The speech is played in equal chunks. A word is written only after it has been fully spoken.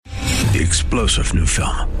The explosive new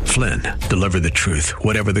film, Flynn, deliver the truth,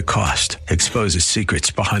 whatever the cost, exposes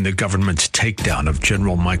secrets behind the government's takedown of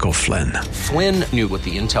General Michael Flynn. Flynn knew what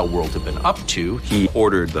the intel world had been up to. He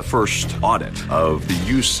ordered the first audit of the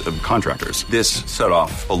use of contractors. This set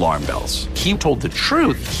off alarm bells. He told the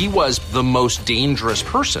truth. He was the most dangerous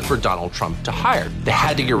person for Donald Trump to hire. They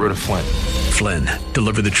had to get rid of Flynn. Flynn,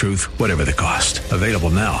 deliver the truth, whatever the cost. Available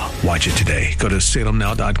now. Watch it today. Go to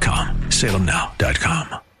salemnow.com.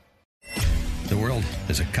 salemnow.com. The world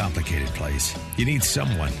is a complicated place. You need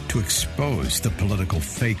someone to expose the political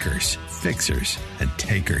fakers, fixers, and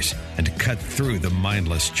takers, and to cut through the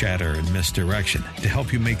mindless chatter and misdirection to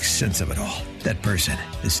help you make sense of it all. That person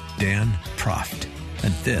is Dan Proft,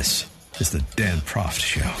 and this is the Dan Proft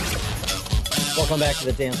Show. Welcome back to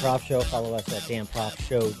the Dan Proft Show. Follow us at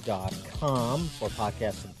danproftshow.com for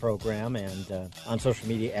podcasts of the program, and on social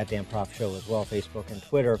media at Dan Proft Show as well, Facebook and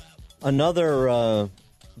Twitter. Another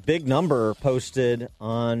big number posted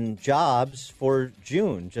on jobs for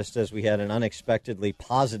June, just as we had an unexpectedly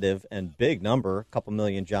positive and big number, a couple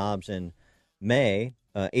million jobs in May.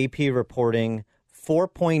 AP reporting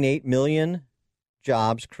 4.8 million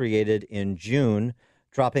jobs created in June,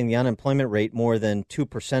 dropping the unemployment rate more than 2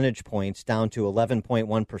 percentage points down to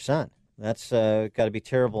 11.1%. That's got to be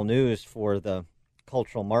terrible news for the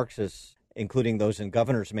cultural Marxists, including those in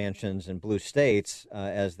governor's mansions in blue states,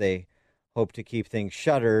 as they hope to keep things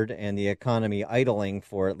shuttered and the economy idling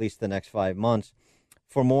for at least the next 5 months.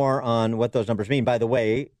 For more on what those numbers mean, by the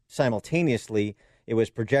way, simultaneously, it was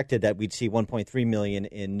projected that we'd see 1.3 million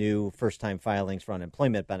in new first-time filings for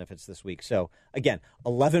unemployment benefits this week. So, again,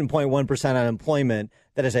 11.1% unemployment,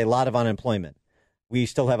 that is a lot of unemployment. We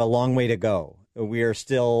still have a long way to go. We are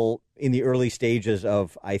still in the early stages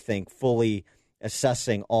of, I think, fully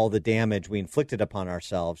assessing all the damage we inflicted upon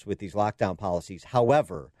ourselves with these lockdown policies.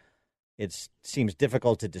 However, it seems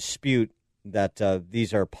difficult to dispute that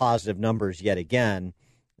these are positive numbers yet again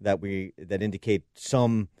that indicate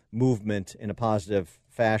some movement in a positive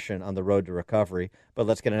fashion on the road to recovery. But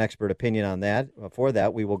let's get an expert opinion on that. For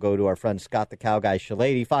that, we will go to our friend Scott the Cow Guy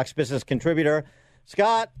Shellady, Fox Business contributor.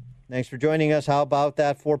 Scott, thanks for joining us. How about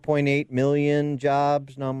that 4.8 million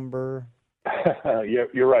jobs number? Yeah,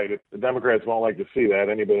 you're right. The Democrats won't like to see that.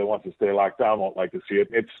 Anybody that wants to stay locked down won't like to see it.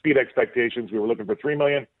 It's speed expectations. We were looking for 3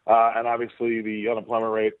 million, and obviously the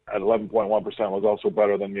unemployment rate at 11.1% was also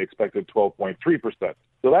better than the expected 12.3%.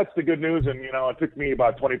 So that's the good news. And, it took me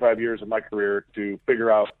about 25 years of my career to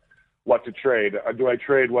figure out what to trade. Do I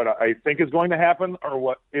trade what I think is going to happen or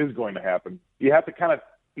what is going to happen? You have to kind of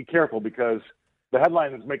be careful because the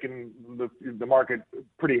headline is making the market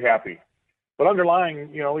pretty happy. But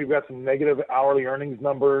underlying, we've got some negative hourly earnings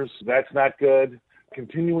numbers. That's not good.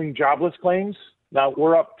 Continuing jobless claims. Now,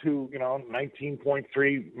 we're up to,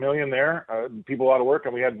 19.3 million there, people out of work,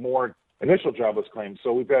 and we had more initial jobless claims.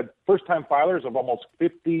 So we've had first-time filers of almost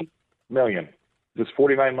 50 million, just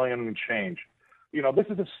 49 million and change. This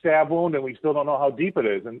is a stab wound, and we still don't know how deep it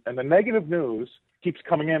is. And the negative news keeps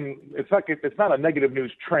coming in. It's not a negative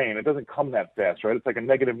news train. It doesn't come that fast, right? It's like a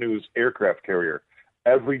negative news aircraft carrier.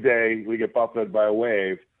 Every day we get buffeted by a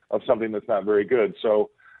wave of something that's not very good. So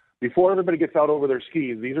before everybody gets out over their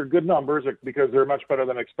skis, these are good numbers because they're much better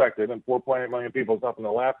than expected, and 4.8 million people is nothing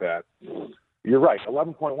to laugh at. You're right.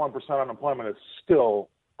 11.1% unemployment is still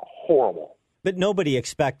horrible. But nobody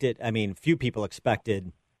expected, few people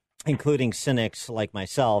expected, including cynics like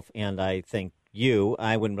myself, and I think you,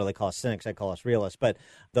 I wouldn't really call us cynics, I'd call us realists, but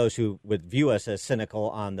those who would view us as cynical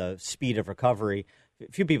on the speed of recovery,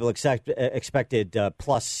 few people expected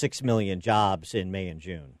plus 6 million jobs in May and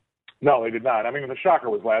June. No, they did not. The shocker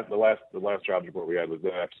was the last jobs report we had was an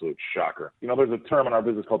absolute shocker. There's a term in our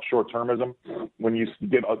business called short-termism. When you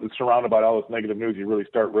get surrounded by all this negative news, you really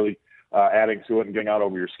start adding to it and getting out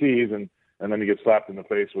over your skis, and then you get slapped in the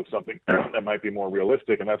face with something that might be more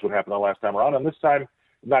realistic, and that's what happened the last time around. And this time,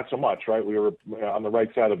 not so much, right? We were on the right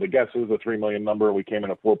side of the guesses, the 3 million number. We came in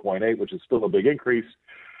at 4.8, which is still a big increase.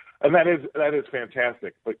 And that is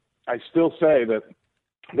fantastic. But I still say that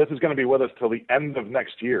this is going to be with us till the end of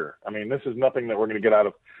next year. This is nothing that we're going to get out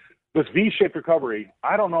of. This V-shaped recovery,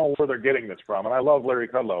 I don't know where they're getting this from, and I love Larry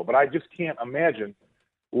Kudlow, but I just can't imagine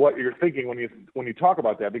what you're thinking when you talk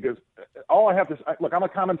about that, because all I have to look, I'm a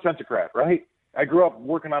common sensocrat, right? I grew up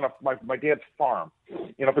working on my dad's farm.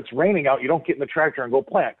 If it's raining out, you don't get in the tractor and go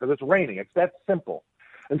plant because it's raining. It's that simple.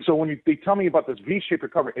 And so when they tell me about this V-shaped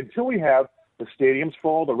recovery, until we have the stadiums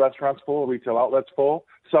full, the restaurants full, retail outlets full,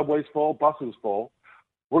 subways full, buses full,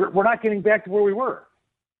 we're not getting back to where we were.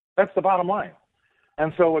 That's the bottom line.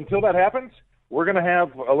 And so until that happens, we're going to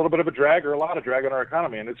have a little bit of a drag or a lot of drag on our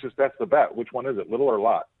economy. And that's the bet. Which one is it, little or a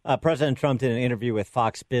lot? President Trump did an interview with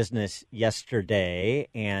Fox Business yesterday,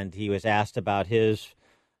 and he was asked about his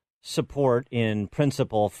support in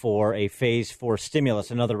principle for a phase 4 stimulus,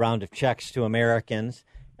 another round of checks to Americans.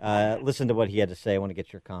 Listen to what he had to say. I want to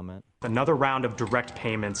get your comment. Another round of direct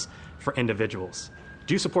payments for individuals.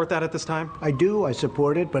 Do you support that at this time? I do. I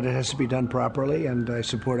support it, but it has to be done properly, and I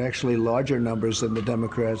support actually larger numbers than the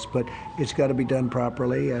Democrats, but it's got to be done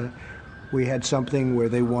properly. We had something where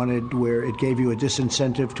it gave you a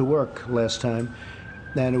disincentive to work last time,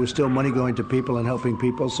 and it was still money going to people and helping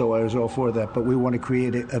people, so I was all for that. But we want to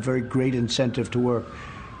create a very great incentive to work.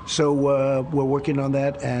 So we're working on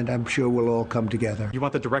that, and I'm sure we'll all come together. You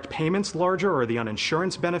want the direct payments larger or the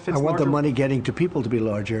uninsurance benefits larger? I want the money getting to people to be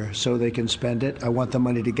larger so they can spend it. I want the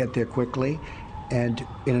money to get there quickly and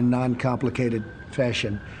in a non-complicated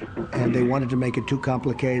fashion. And they wanted to make it too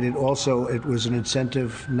complicated. Also, it was an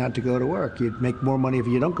incentive not to go to work. You'd make more money if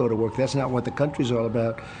you don't go to work. That's not what the country's all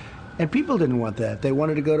about. And people didn't want that. They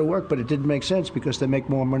wanted to go to work, but it didn't make sense because they make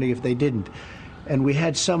more money if they didn't. And we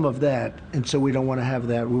had some of that, and so we don't want to have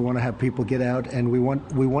that. We want to have people get out, and we want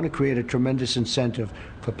to create a tremendous incentive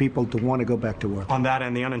for people to want to go back to work. On that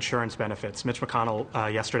and the uninsurance benefits, Mitch McConnell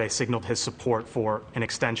yesterday signaled his support for an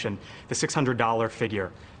extension, the $600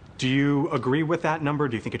 figure. Do you agree with that number?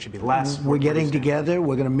 Do you think it should be less? We're getting together.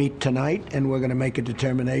 We're going to meet tonight, and we're going to make a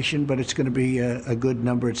determination, but it's going to be a good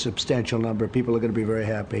number, a substantial number. People are going to be very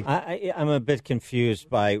happy. I'm a bit confused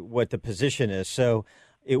by what the position is. So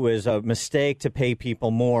it was a mistake to pay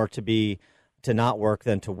people more to not work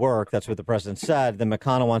than to work. That's what the president said. Then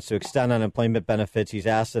McConnell wants to extend unemployment benefits. He's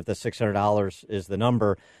asked if the $600 is the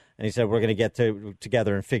number, and he said we're going to get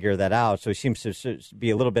together and figure that out. So he seems to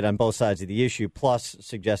be a little bit on both sides of the issue, plus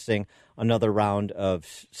suggesting another round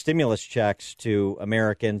of stimulus checks to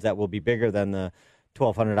Americans that will be bigger than the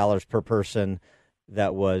 $1,200 per person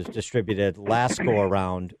that was distributed last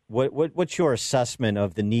go-around. What's your assessment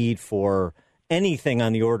of the need for anything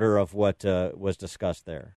on the order of what was discussed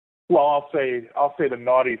there? Well, I'll say the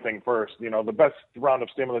naughty thing first. You know, the best round of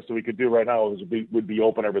stimulus that we could do right now would be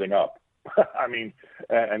open everything up. I mean,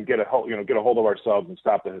 and get a hold of ourselves and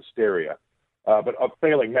stop the hysteria. But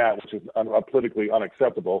failing that, which is politically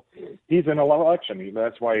unacceptable, he's in an election.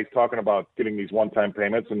 That's why he's talking about getting these one-time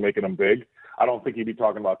payments and making them big. I don't think he'd be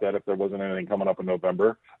talking about that if there wasn't anything coming up in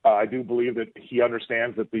November. I do believe that he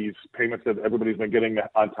understands that these payments that everybody's been getting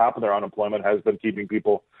on top of their unemployment has been keeping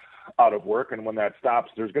people out of work, and when that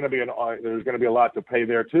stops, there's going to be a lot to pay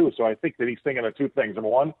there too. So I think that he's thinking of two things. Number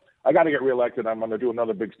one, I got to get reelected. I'm going to do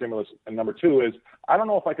another big stimulus. And number two is I don't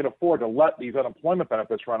know if I can afford to let these unemployment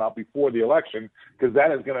benefits run out before the election, because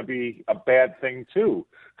that is going to be a bad thing too.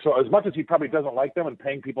 So as much as he probably doesn't like them and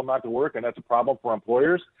paying people not to work, and that's a problem for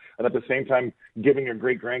employers, and at the same time giving your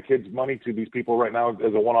great-grandkids money to these people right now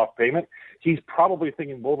as a one-off payment, he's probably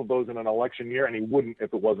thinking both of those in an election year, and he wouldn't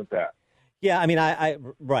if it wasn't that. Yeah, I mean,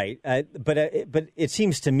 right. But it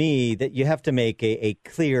seems to me that you have to make a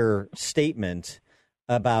clear statement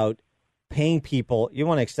about paying people. You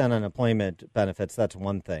want to extend unemployment benefits. That's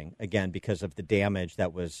one thing, again, because of the damage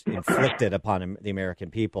that was inflicted upon the American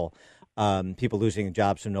people, people losing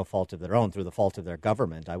jobs through no fault of their own, through the fault of their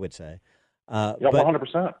government, I would say. Yeah,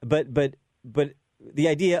 100%. But the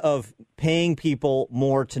idea of paying people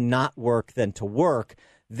more to not work than to work,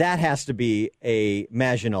 that has to be a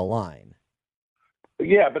Maginot Line.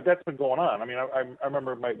 Yeah, but that's been going on. I mean, I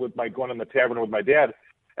remember going in the tavern with my dad,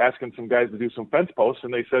 asking some guys to do some fence posts,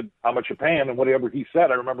 and they said, how much you're paying? And whatever he said,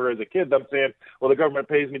 I remember as a kid them saying, well, the government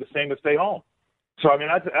pays me the same to stay home. So, I mean,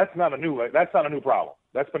 that's not a new problem.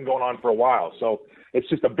 That's been going on for a while. So it's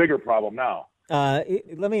just a bigger problem now.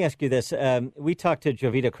 Let me ask you this. We talked to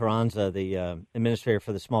Jovita Carranza, the administrator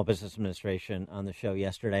for the Small Business Administration, on the show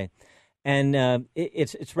yesterday. And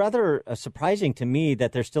it's rather surprising to me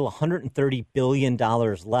that there's still $130 billion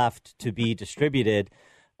left to be distributed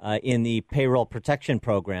in the payroll protection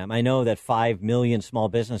program. I know that 5 million small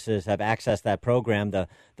businesses have accessed that program. The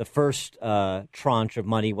first tranche of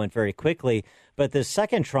money went very quickly, but the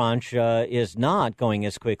second tranche is not going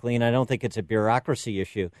as quickly, and I don't think it's a bureaucracy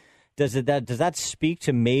issue. Does that speak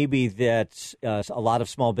to maybe that a lot of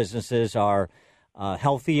small businesses are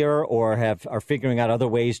healthier or are figuring out other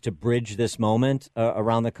ways to bridge this moment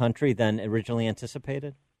around the country than originally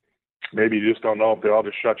anticipated? Maybe you just don't know if they all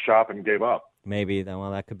just shut shop and gave up. Maybe.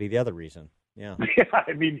 Well, that could be the other reason. Yeah. Yeah,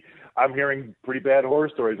 I mean, I'm hearing pretty bad horror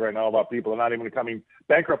stories right now about people not even coming.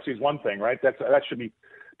 Bankruptcy is one thing, right? That should be.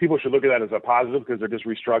 People should look at that as a positive because they're just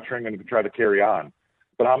restructuring and try to carry on.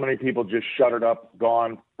 But how many people just shuttered up,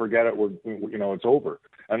 gone, forget it? It's over.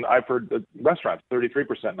 And I've heard that restaurants,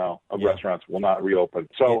 33% now of restaurants will not reopen.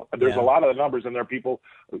 So there's a lot of the numbers in there. People,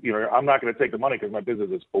 I'm not going to take the money because my business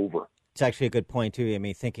is over. It's actually a good point, too. I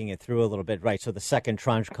mean, thinking it through a little bit, right? So the second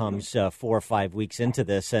tranche comes 4 or 5 weeks into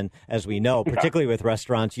this. And as we know, particularly with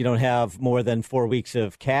restaurants, you don't have more than 4 weeks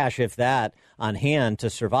of cash, if that, on hand to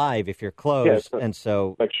survive if you're closed. And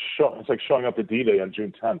so it's like showing up to D-Day on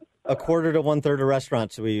June 10th. A quarter to 1/3 of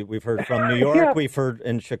restaurants we've heard from New York. We've heard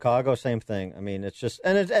in Chicago, same thing. I mean, it's just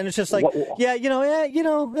and it's just like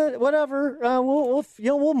whatever.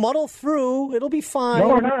 We'll muddle through. It'll be fine. No,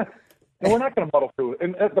 we're not. No, we're not going to muddle through.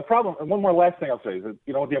 And the problem, and one more last thing I'll say is that,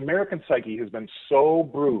 the American psyche has been so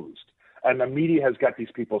bruised and the media has got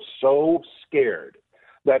these people so scared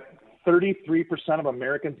that 33% of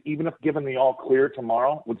Americans, even if given the all clear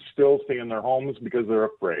tomorrow, would still stay in their homes because they're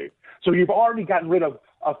afraid. So you've already gotten rid of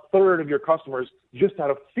a third of your customers just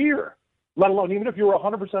out of fear, let alone even if you were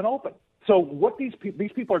 100% open. So what these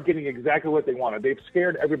people are getting exactly what they wanted. They've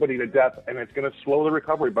scared everybody to death, and it's going to slow the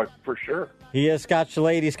recovery, but for sure. He is Scott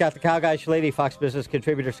Shellady, Scott the Cow Guy Shellady, Fox Business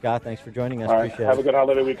contributor. Scott, thanks for joining us. All right. Appreciate Have it. a good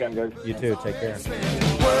holiday weekend, guys. You too. Take care.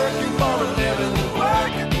 Working for a living,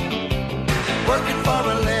 working for a living, working for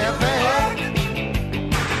a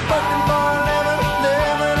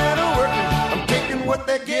living and working. I'm taking what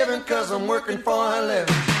they're giving because I'm working for a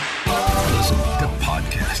living. Listen to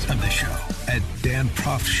podcast of the show at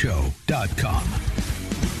danproffshow.com.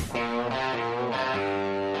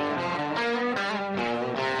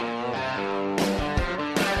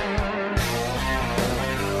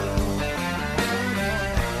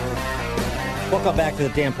 Welcome back to the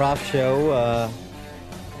Dan Proft Show.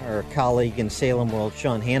 Our colleague in Salem World,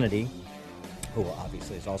 Sean Hannity, who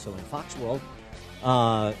obviously is also in Fox World,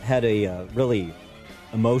 had a really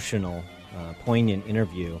emotional, poignant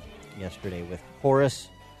interview yesterday with Horace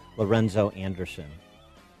Lorenzo Anderson.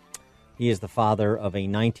 He is the father of a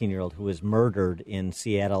 19-year-old who was murdered in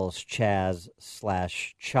Seattle's Chaz/Chop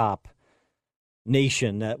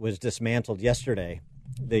nation that was dismantled yesterday.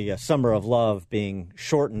 The Summer of Love being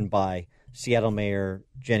shortened by Seattle Mayor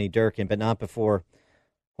Jenny Durkan, but not before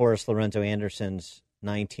Horace Lorenzo Anderson's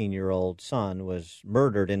 19-year-old son was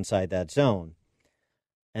murdered inside that zone.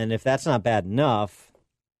 And if that's not bad enough,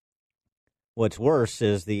 what's worse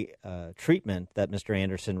is the treatment that Mr.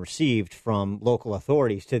 Anderson received from local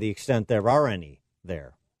authorities, to the extent there are any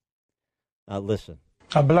there. Listen.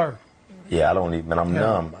 A blur. Yeah, I don't even, I'm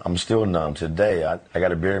numb. I'm still numb today. I got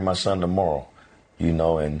to bury my son tomorrow,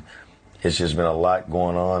 and it's just been a lot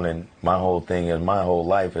going on. And my whole thing is, my whole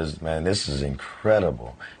life is, man, this is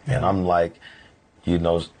incredible. Yeah. And I'm like,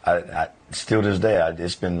 I still this day,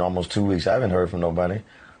 it's been almost 2 weeks. I haven't heard from nobody.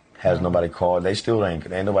 Has nobody called? They still ain't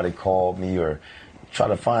nobody called me or try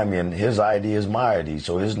to find me. And his ID is my ID,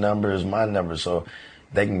 so his number is my number. So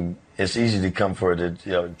they can. It's easy to come for the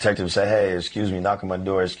detective and say, "Hey, excuse me, knock on my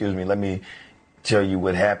door. Excuse me, let me tell you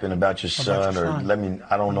what happened about your son,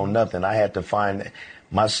 I don't know nothing." I had to find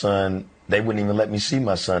my son. They wouldn't even let me see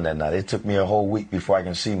my son that night. It took me a whole week before I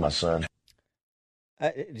can see my son.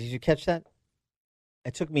 Did you catch that?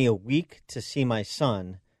 It took me a week to see my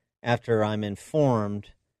son after I'm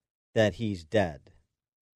informed that he's dead.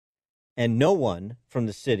 And no one from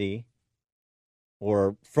the city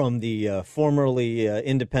or from the formerly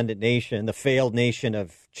independent nation, the failed nation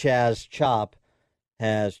of Chaz/Chop,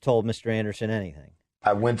 has told Mr. Anderson anything.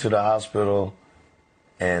 I went to the hospital,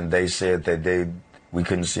 and they said that we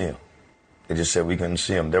couldn't see him. They just said we couldn't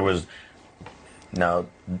see him. There was, now,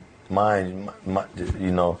 when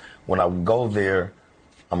I go there,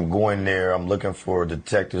 I'm going there, I'm looking for a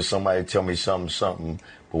detective, somebody tell me something.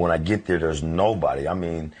 But when I get there, there's nobody. I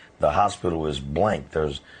mean, the hospital is blank.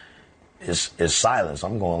 It's silence.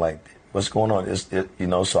 I'm going like, what's going on?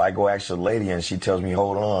 So I go ask the lady, and she tells me,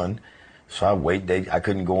 hold on. So I wait. I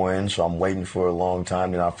couldn't go in, so I'm waiting for a long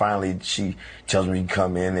time. And finally, she tells me to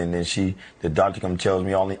come in, and then the doctor tells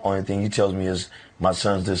me, only thing he tells me is my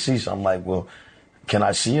son's deceased. I'm like, well, can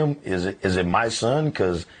I see him? Is it my son?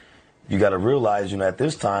 Because you got to realize, at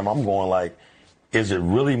this time, I'm going like, is it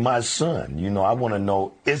really my son? I want to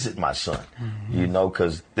know, is it my son? Mm-hmm.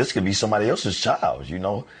 Because this could be somebody else's child,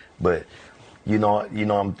 But,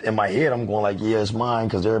 I'm in my head, I'm going like, yeah, it's mine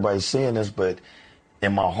because everybody's saying this. But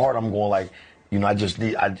in my heart, I'm going like, I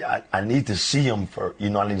need to see him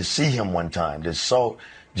I need to see him one time. So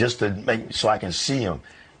I can see him.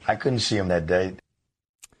 I couldn't see him that day.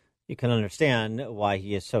 You can understand why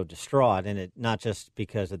he is so distraught, and it not just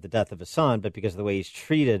because of the death of his son, but because of the way he's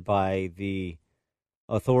treated by the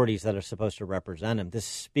authorities that are supposed to represent him. This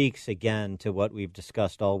speaks again to what we've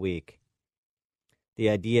discussed all week. The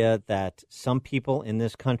idea that some people in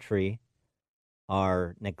this country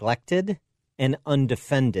are neglected and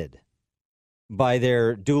undefended by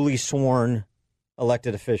their duly sworn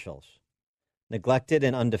elected officials. Neglected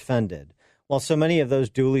and undefended. While so many of those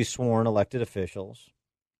duly sworn elected officials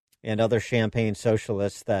and other champagne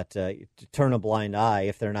socialists that turn a blind eye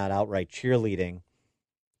if they're not outright cheerleading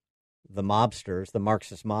the mobsters, the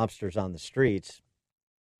Marxist mobsters on the streets,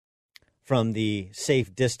 from the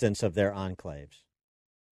safe distance of their enclaves.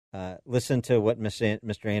 Listen to what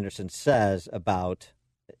Mr. Anderson says about,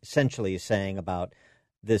 essentially saying about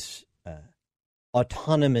this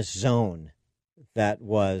autonomous zone that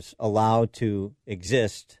was allowed to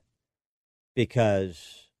exist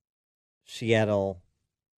because Seattle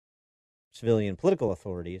civilian political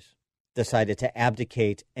authorities decided to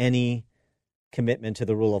abdicate any commitment to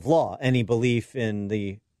the rule of law, any belief in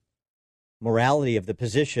the morality of the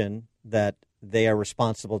position that they are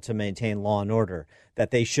responsible to maintain law and order,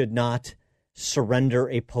 that they should not surrender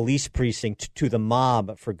a police precinct to the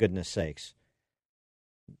mob, for goodness sakes.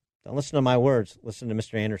 Don't listen to my words. Listen to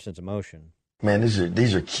Mr. Anderson's emotion. Man,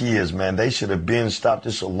 these are kids, man. They should have been stopped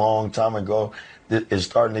this a long time ago. It's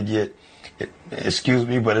starting to get, excuse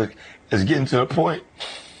me, but it's getting to the point,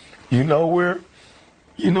 where,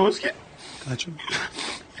 it's getting. Gotcha.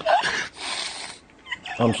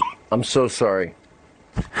 I'm so sorry.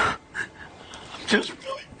 Just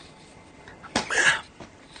really,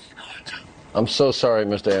 I'm so sorry,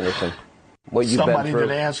 Mr. Anderson. What you've somebody been through.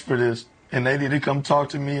 that asked for this, and they need to come talk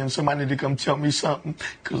to me, and somebody need to come tell me something,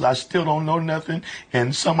 because I still don't know nothing,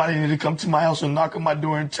 and somebody need to come to my house and knock on my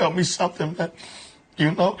door and tell me something, man.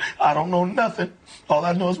 I don't know nothing. All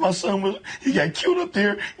I know is my son he got killed up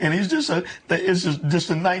there, and he's just a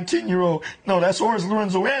 19-year-old. No, that's Horace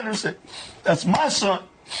Lorenzo Anderson. That's my son,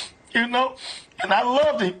 and I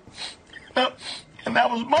loved him, and that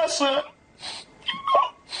was my son.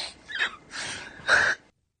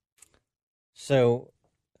 So,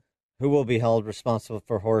 who will be held responsible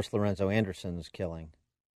for Horace Lorenzo Anderson's killing?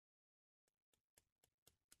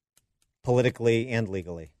 Politically and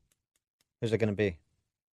legally. Who's it going to be?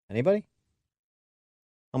 Anybody?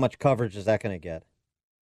 How much coverage is that going to get?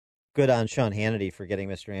 Good on Sean Hannity for getting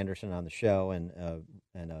Mr. Anderson on the show, and a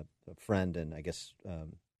friend, and I guess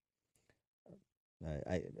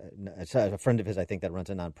a friend of his, I think, that runs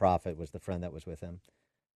a nonprofit was the friend that was with him.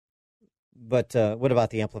 But what about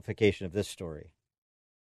the amplification of this story?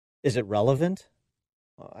 Is it relevant?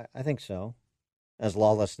 Well, I think so, as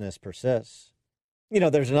lawlessness persists.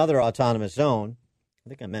 There's another autonomous zone. I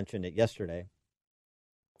think I mentioned it yesterday.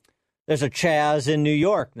 There's a Chaz in New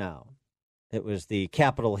York now. It was the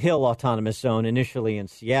Capitol Hill Autonomous Zone initially in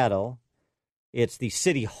Seattle. It's the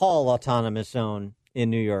City Hall Autonomous Zone in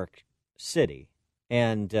New York City.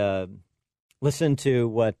 And listen to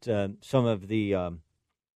what some of the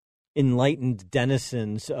enlightened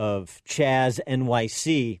denizens of Chaz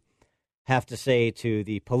NYC have to say to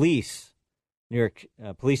the police, New York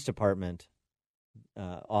Police Department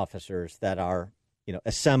officers that are,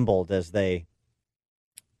 assembled as they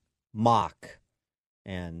mock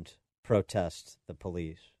and protest the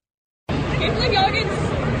police. I can't believe y'all get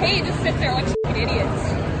paid to sit there like fucking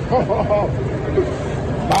idiots.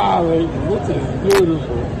 Wow, this is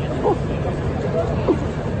beautiful.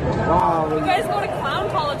 Wow. You guys go to clown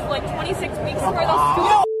college for like 26 weeks for those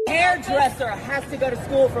students. Hairdresser has to go to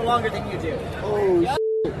school for longer than you do. Oh,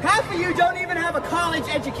 half of you don't even have a college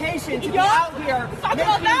education to be out here making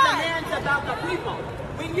demands about the people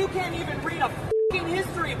when you can't even read a fucking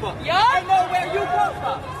history book and know where you come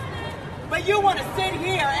from. But you want to sit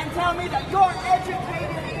here and tell me that you're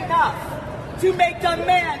educated enough to make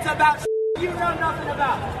demands about you know nothing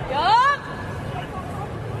about. Yup.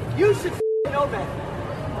 You should know better.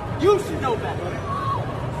 You should know better.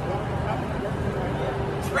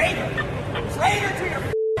 Traitor to your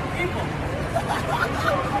people.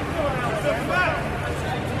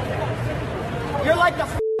 You're like the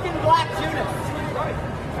fucking Black Judas.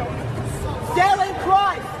 Selling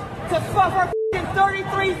Christ to suffer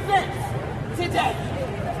 33 cents today.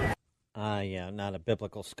 Yeah, not a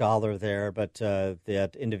biblical scholar there, but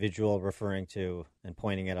that individual referring to and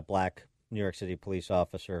pointing at a black New York City police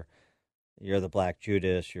officer, you're the Black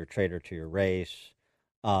Judas, you're a traitor to your race,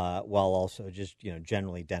 while also just,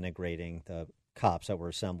 generally denigrating the cops that were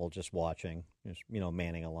assembled just watching, just,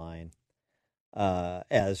 manning a line,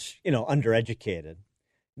 as, undereducated.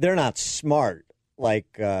 They're not smart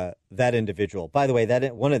like that individual. By the way,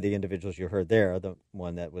 that one of the individuals you heard there, the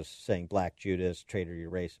one that was saying Black Judas, traitor to your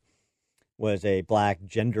race, was a black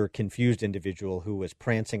gender-confused individual who was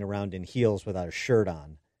prancing around in heels without a shirt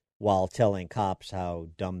on while telling cops how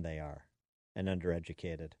dumb they are and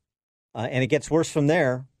undereducated. And it gets worse from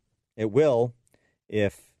there. It will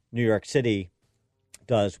if New York City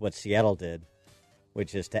does what Seattle did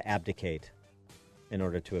which is to abdicate in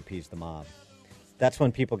order to appease the mob. That's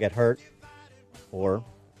when people get hurt, or,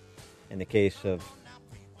 in the case of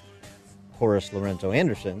Horace Lorenzo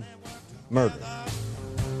Anderson, murdered.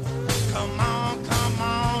 Come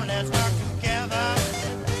on, let's work together.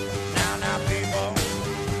 Now, people,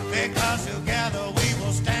 because together we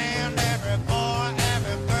will stand, every boy,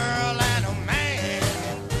 every girl, and a man.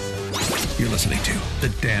 You're listening to The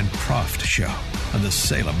Dan Proft Show on the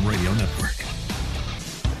Salem Radio Network.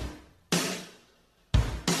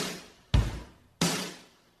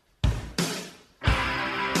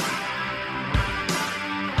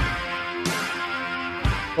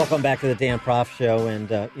 Welcome back to the Dan Proft Show,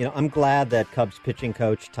 and I'm glad that Cubs pitching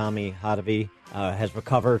coach Tommy Hotovy has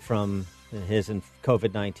recovered from his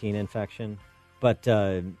COVID-19 infection. But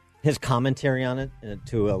his commentary on it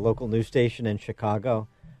to a local news station in Chicago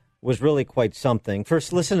was really quite something.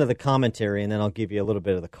 First, listen to the commentary, and then I'll give you a little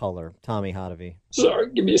bit of the color. Tommy Hotovy. Sorry,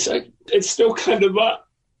 give me a second. It's still kind of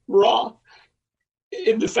raw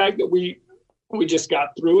in the fact that we just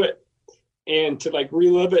got through it, and to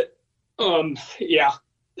relive it.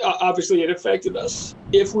 Obviously, it affected us.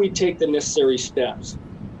 If we take the necessary steps,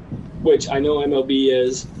 which I know MLB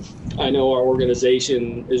is, I know our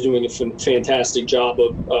organization is doing a fantastic job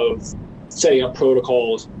of setting up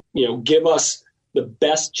protocols, give us the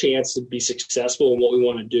best chance to be successful in what we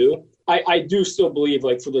want to do. I do still believe,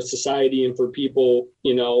 for the society and for people,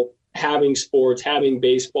 having sports, having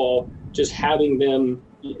baseball, just having them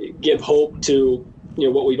give hope to,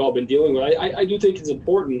 what we've all been dealing with. I do think it's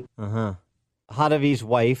important. Uh-huh. Hotovy's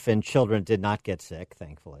wife and children did not get sick,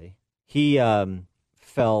 thankfully. He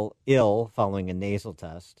fell ill following a nasal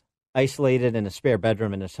test, isolated in a spare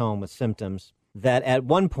bedroom in his home with symptoms that at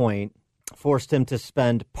one point forced him to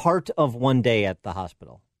spend part of one day at the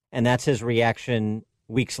hospital. And that's his reaction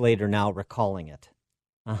weeks later now recalling it.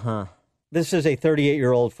 Uh-huh. This is a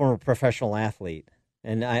 38-year-old former professional athlete.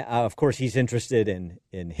 And of course, he's interested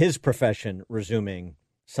in his profession resuming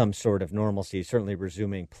some sort of normalcy, certainly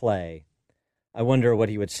resuming play. I wonder what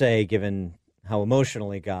he would say, given how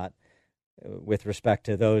emotional he got with respect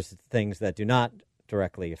to those things that do not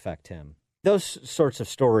directly affect him. Those sorts of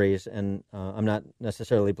stories, and I'm not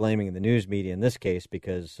necessarily blaming the news media in this case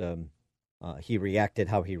because he reacted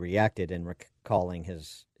how he reacted in recalling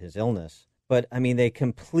his illness. But, they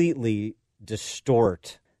completely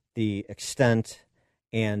distort the extent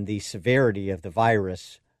and the severity of the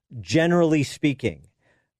virus, generally speaking.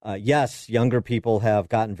 Yes, younger people have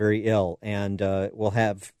gotten very ill and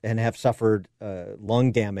have suffered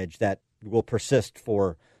lung damage that will persist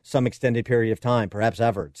for some extended period of time, perhaps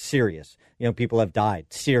ever. It's serious. People have died.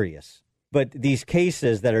 Serious. But these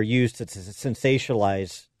cases that are used to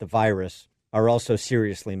sensationalize the virus are also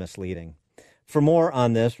seriously misleading. For more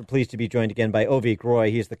on this, we're pleased to be joined again by Avik Roy.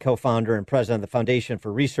 He's the co-founder and president of the Foundation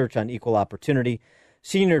for Research on Equal Opportunity,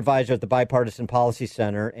 senior advisor at the Bipartisan Policy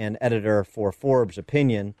Center, and editor for Forbes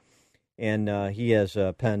Opinion. And he has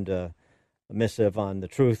penned a missive on the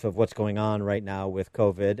truth of what's going on right now with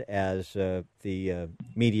COVID as the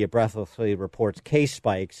media breathlessly reports case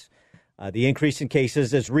spikes. The increase in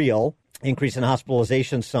cases is real. Increase in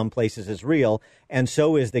hospitalizations some places is real. And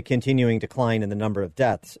so is the continuing decline in the number of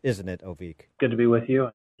deaths, isn't it, Avik? Good to be with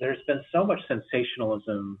you. There's been so much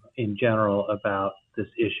sensationalism in general about this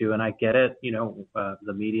issue, and I get it.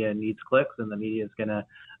 The media needs clicks, and the media is going to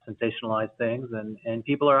sensationalize things, and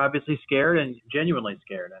people are obviously scared and genuinely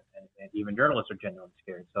scared, and even journalists are genuinely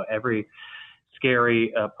scared. So every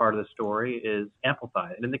scary part of the story is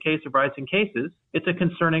amplified. And in the case of rising cases, it's a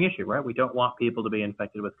concerning issue, right? We don't want people to be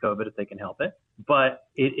infected with COVID if they can help it, but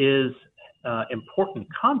it is important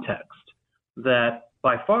context that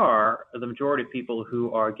by far, the majority of people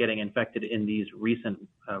who are getting infected in these recent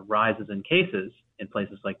rises in cases in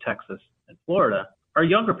places like Texas and Florida are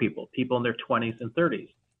younger people in their 20s and 30s.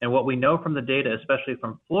 And what we know from the data, especially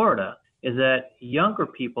from Florida, is that younger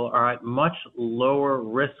people are at much lower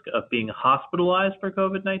risk of being hospitalized for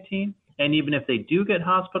COVID-19. And even if they do get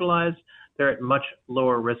hospitalized, they're at much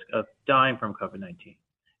lower risk of dying from COVID-19.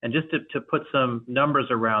 And just to put some numbers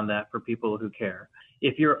around that for people who care,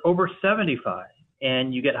 if you're over 75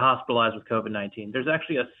 and you get hospitalized with COVID-19, there's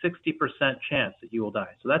actually a 60% chance that you will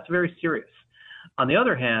die. So that's very serious. On the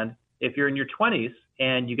other hand, if you're in your 20s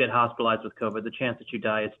and you get hospitalized with COVID, the chance that you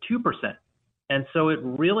die is 2%. And so it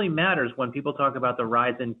really matters when people talk about the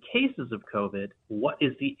rise in cases of COVID, what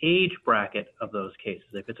is the age bracket of those cases?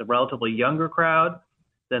 If it's a relatively younger crowd,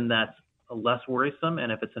 then that's less worrisome.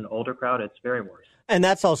 And if it's an older crowd, it's very worrisome. And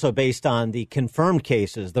that's also based on the confirmed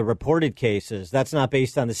cases, the reported cases. That's not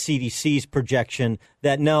based on the CDC's projection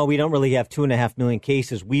that, no, we don't really have 2.5 million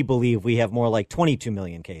cases. We believe we have more like 22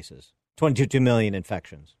 million cases. 22 million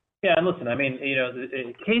infections. Yeah, and listen, I mean,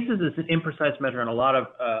 cases is an imprecise measure on a lot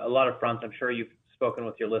of fronts. I'm sure you've spoken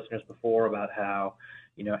with your listeners before about how,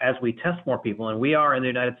 as we test more people, and we are in the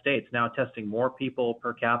United States now testing more people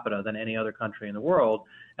per capita than any other country in the world.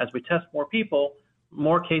 As we test more people,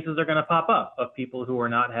 more cases are going to pop up of people who are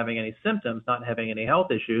not having any symptoms, not having any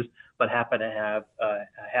health issues, but happen to have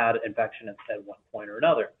had infection at one point or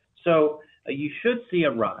another. So you should see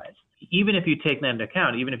a rise, even if you take that into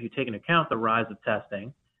account, even if you take into account the rise of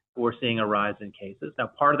testing. We're seeing a rise in cases. Now,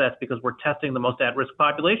 part of that's because we're testing the most at-risk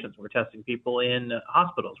populations. We're testing people in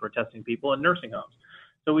hospitals. We're testing people in nursing homes.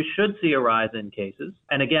 So we should see a rise in cases.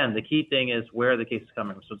 And again, the key thing is where the case is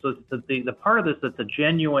coming from. So the part of this that's a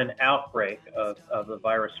genuine outbreak of the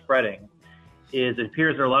virus spreading is it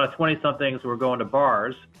appears there are a lot of 20-somethings who are going to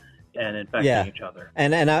bars and infecting each other.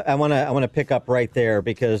 And I want to pick up right there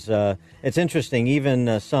because it's interesting.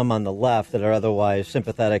 Even some on the left that are otherwise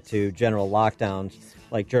sympathetic to general lockdowns,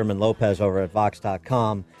 like German Lopez over at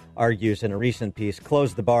Vox.com, argues in a recent piece,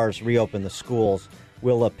 close the bars, reopen the schools.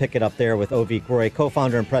 We'll pick it up there with Avik Roy,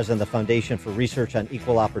 co-founder and president of the Foundation for Research on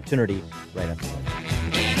Equal Opportunity, right after that.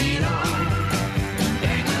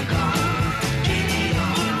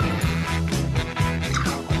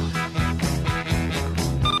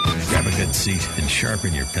 Grab a good seat and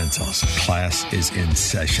sharpen your pencils. Class is in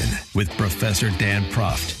session with Professor Dan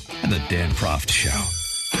Proft and the Dan Proft Show.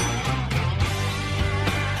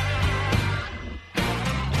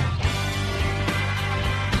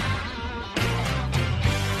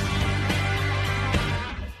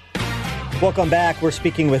 Welcome back. We're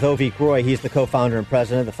speaking with Avik Roy. He's the co-founder and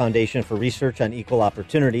president of the Foundation for Research on Equal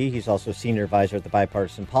Opportunity. He's also senior advisor at the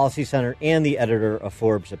Bipartisan Policy Center and the editor of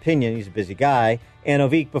Forbes Opinion. He's a busy guy. And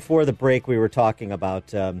Avik, before the break, we were talking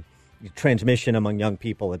about transmission among young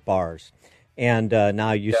people at bars. And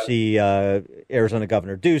now you see Arizona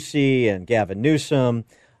Governor Ducey and Gavin Newsom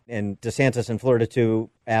and DeSantis in Florida too,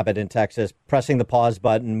 Abbott in Texas, pressing the pause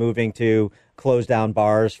button, moving to close down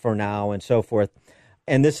bars for now and so forth.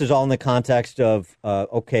 And this is all in the context of,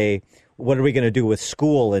 okay, what are we going to do with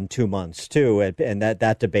school in 2 months, too? And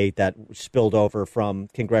that debate that spilled over from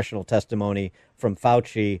congressional testimony from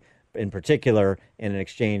Fauci, in particular, in an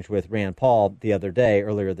exchange with Rand Paul the other day,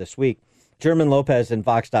 earlier this week. German Lopez in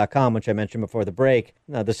Vox.com, which I mentioned before the break,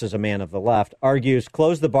 now this is a man of the left, argues,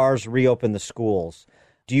 close the bars, reopen the schools.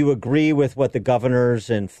 Do you agree with what the governors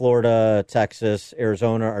in Florida, Texas,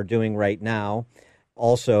 Arizona are doing right now?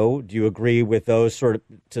 Also, do you agree with those sort of,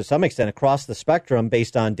 to some extent, across the spectrum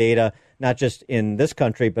based on data, not just in this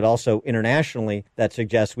country, but also internationally, that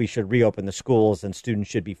suggests we should reopen the schools and students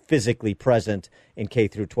should be physically present in K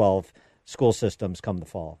through 12 school systems come the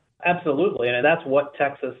fall? Absolutely. And that's what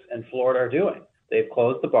Texas and Florida are doing. They've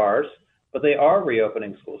closed the bars, but they are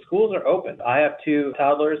reopening schools. Schools are open. I have 2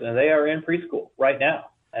 toddlers, and they are in preschool right now.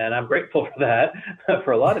 And I'm grateful for that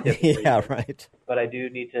for a lot of different reasons. Yeah, right. But I do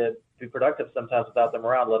need to be productive sometimes without them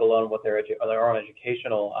around, let alone what their own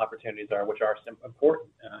educational opportunities are, which are important,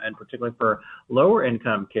 and particularly for lower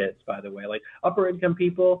income kids, by the way. Like upper income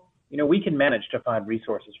people, we can manage to find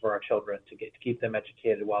resources for our children to keep them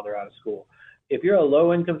educated while they're out of school. If you're a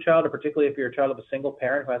low income child, or particularly if you're a child of a single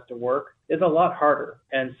parent who has to work, it's a lot harder.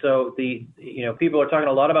 And so people are talking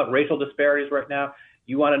a lot about racial disparities right now.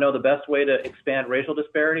 You want to know the best way to expand racial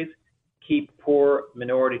disparities? Keep poor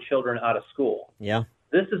minority children out of school. Yeah.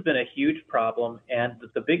 This has been a huge problem. And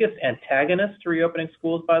the biggest antagonists to reopening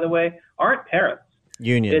schools, by the way, aren't parents.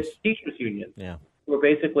 Unions. It's teachers' unions. Yeah. Who are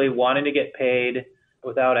basically wanting to get paid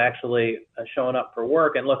without actually showing up for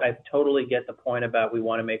work. And look, I totally get the point about we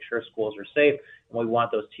want to make sure schools are safe and we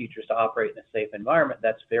want those teachers to operate in a safe environment.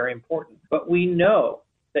 That's very important. But we know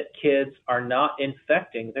that kids are not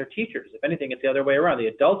infecting their teachers. If anything, it's the other way around. The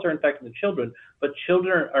adults are infecting the children, but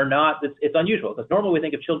children are not. It's unusual because normally we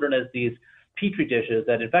think of children as these petri dishes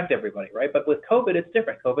that infect everybody, right? But with COVID, it's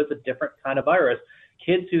different. COVID's a different kind of virus.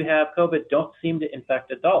 Kids who have COVID don't seem to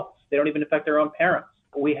infect adults. They don't even infect their own parents.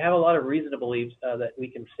 We have a lot of reason to believe that we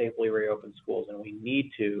can safely reopen schools, and we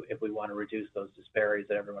need to if we want to reduce those disparities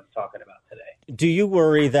that everyone's talking about today. Do you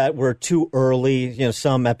worry that we're too early?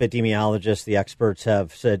 Some epidemiologists, the experts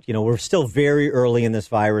have said, we're still very early in this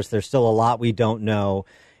virus. There's still a lot we don't know.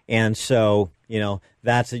 And so,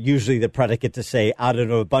 that's usually the predicate to say out of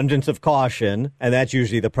an abundance of caution. And that's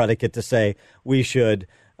usually the predicate to say we should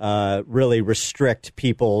really restrict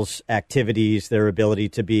people's activities, their ability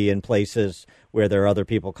to be in places where there are other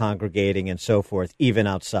people congregating and so forth, even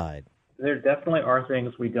outside. There definitely are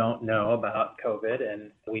things we don't know about COVID,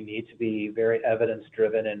 and we need to be very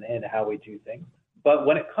evidence-driven in how we do things. But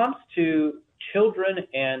when it comes to children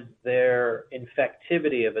and their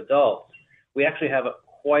infectivity of adults, we actually have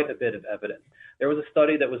quite a bit of evidence. There was a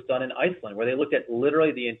study that was done in Iceland where they looked at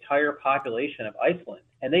literally the entire population of Iceland,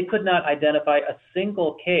 and they could not identify a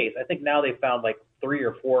single case. I think now they found like 3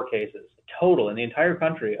 or 4 cases total in the entire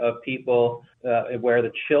country of people where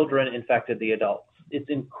the children infected the adults. It's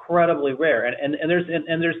incredibly rare, and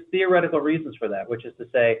there's theoretical reasons for that, which is to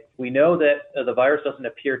say we know that the virus doesn't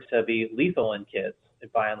appear to be lethal in kids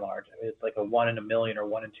by and large. I mean, it's like a 1 in a million or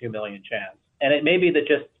 1 in 2 million chance, and it may be that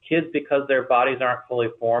just kids, because their bodies aren't fully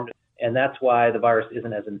formed, and that's why the virus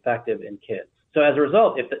isn't as infective in kids. So as a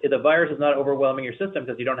result, if the virus is not overwhelming your system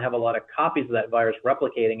because you don't have a lot of copies of that virus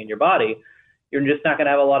replicating in your body, you're just not going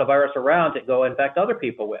to have a lot of virus around to go infect other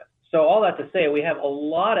people with. So all that to say, we have a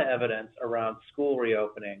lot of evidence around school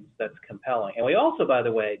reopenings that's compelling. And we also, by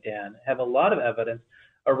the way, Dan, have a lot of evidence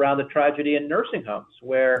around the tragedy in nursing homes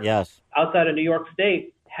where outside of New York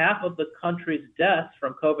State, half of the country's deaths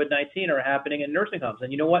from COVID-19 are happening in nursing homes.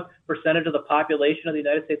 And you know what percentage of the population of the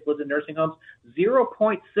United States lives in nursing homes?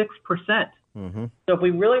 0.6%. Mm-hmm. So if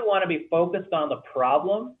we really want to be focused on the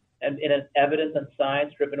problem and in an evidence and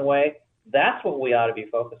science-driven way, that's what we ought to be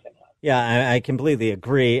focusing on. Yeah, I completely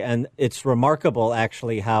agree. And it's remarkable,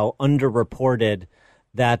 actually, how underreported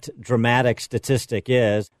that dramatic statistic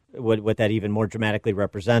is, what that even more dramatically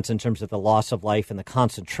represents in terms of the loss of life and the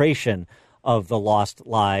concentration of the lost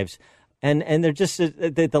lives. And they're just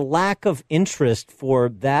the lack of interest for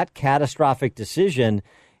that catastrophic decision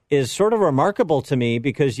is sort of remarkable to me,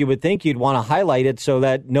 because you would think you'd want to highlight it so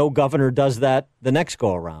that no governor does that the next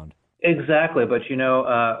go around. Exactly. But,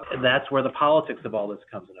 that's where the politics of all this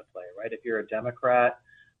comes into play, right? If you're a Democrat,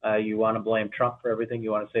 you want to blame Trump for everything.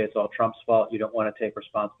 You want to say it's all Trump's fault. You don't want to take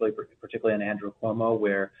responsibility, particularly on Andrew Cuomo,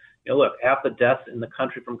 where, look, half the deaths in the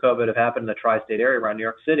country from COVID have happened in the tri-state area around New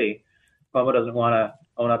York City. Cuomo doesn't want to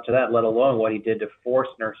own up to that, let alone what he did to force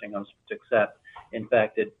nursing homes to accept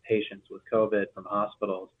infected patients with COVID from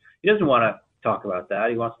hospitals. He doesn't want to talk about that.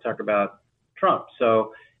 He wants to talk about Trump.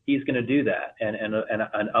 So he's going to do that,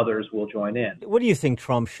 and others will join in. What do you think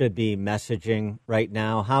Trump should be messaging right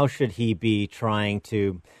now? How should he be trying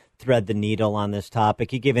to thread the needle on this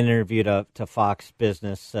topic? He gave an interview to Fox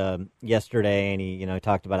Business yesterday, and he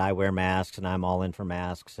talked about I wear masks and I'm all in for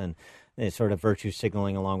masks, and sort of virtue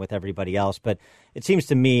signaling along with everybody else. But it seems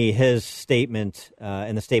to me his statement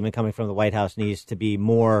and the statement coming from the White House needs to be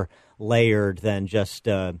more layered than just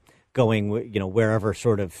going, wherever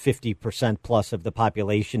sort of 50% plus of the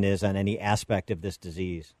population is on any aspect of this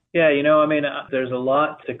disease. Yeah, there's a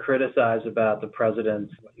lot to criticize about the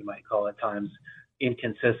president's, what you might call at times,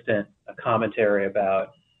 inconsistent commentary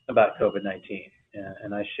about COVID-19.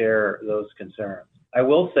 And I share those concerns. I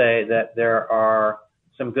will say that there are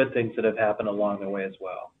some good things that have happened along the way as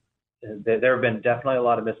well. There have been definitely a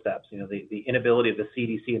lot of missteps. The inability of the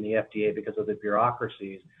CDC and the FDA because of the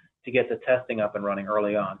bureaucracies to get the testing up and running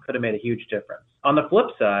early on could have made a huge difference. On the flip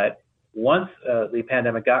side, once the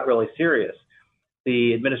pandemic got really serious,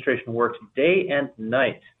 the administration worked day and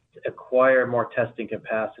night to acquire more testing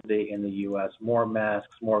capacity in the U.S., more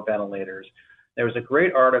masks, more ventilators. There was a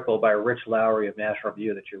great article by Rich Lowry of National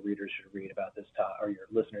Review that your readers should read about this or your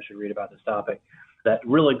listeners should read about this topic, that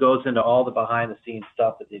really goes into all the behind-the-scenes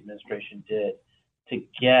stuff that the administration did to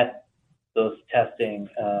get those testing,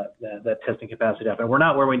 that testing capacity up. And we're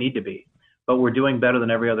not where we need to be, but we're doing better than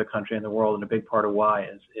every other country in the world. And a big part of why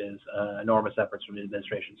is enormous efforts from the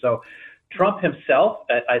administration. So Trump himself,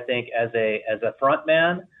 I think, as a front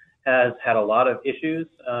man, has had a lot of issues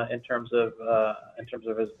in terms of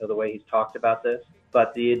the way he's talked about this.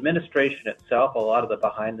 But the administration itself, a lot of the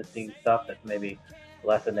behind-the-scenes stuff that's maybe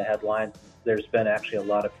less in the headlines, there's been actually a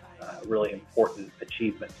lot of really important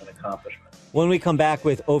achievements and accomplishments. When we come back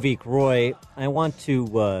with Avik Roy, I want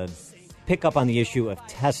to pick up on the issue of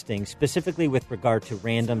testing, specifically with regard to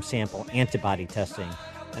random sample antibody testing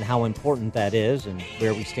and how important that is and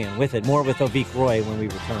where we stand with it. More with Avik Roy when we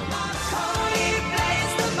return.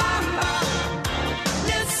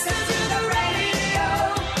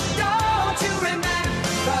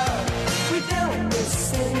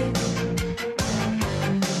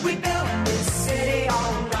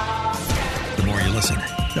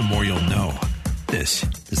 The more you'll know. This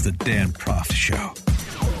is the Dan Proft Show.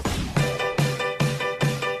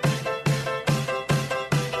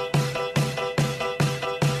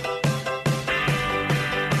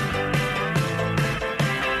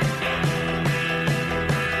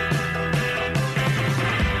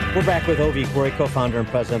 We're back with Avik Roy, co-founder and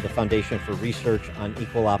president of the Foundation for Research on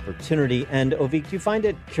Equal Opportunity. And Avik, do you find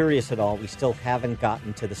it curious at all? We still haven't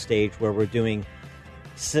gotten to the stage where we're doing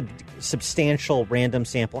substantial random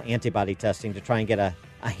sample antibody testing to try and get a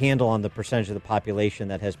handle on the percentage of the population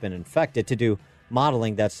that has been infected, to do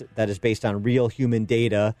modeling that is based on real human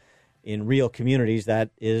data in real communities that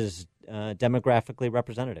is demographically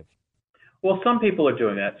representative. Well, some people are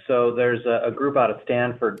doing that. So there's a group out of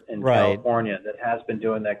Stanford in California that has been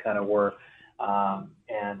doing that kind of work.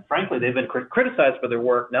 And frankly, they've been criticized for their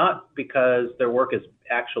work, not because their work is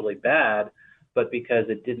actually bad, but because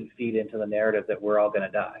it didn't feed into the narrative that we're all going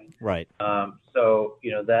to die. Right. So,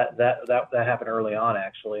 that happened early on,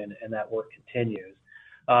 actually, and that work continues.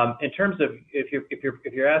 In terms of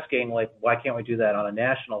if you're asking, like, why can't we do that on a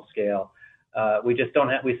national scale? We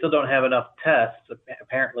still don't have enough tests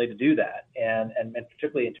apparently to do that, and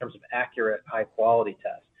particularly in terms of accurate, high quality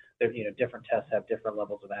tests. Different tests have different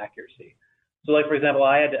levels of accuracy. So, like for example,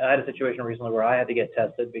 I had a situation recently where I had to get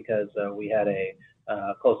tested because we had a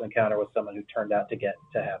close encounter with someone who turned out to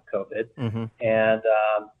have COVID, and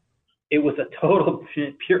it was a total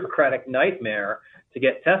bureaucratic nightmare to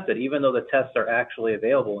get tested, even though the tests are actually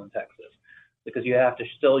available in Texas, because you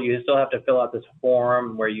still have to fill out this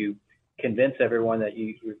form where you convince everyone that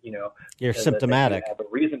you're symptomatic. That you have a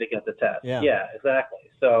reason to get the test. Yeah,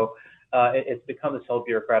 exactly. So it's become this whole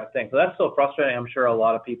bureaucratic thing. So that's still frustrating. I'm sure a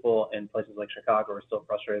lot of people in places like Chicago are still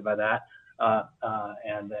frustrated by that,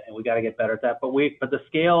 and we got to get better at that. But the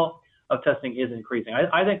scale of testing is increasing.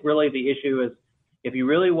 I think really the issue is if you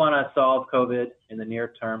really want to solve COVID in the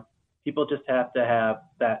near term, people just have to have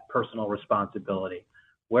that personal responsibility.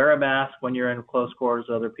 Wear a mask when you're in close quarters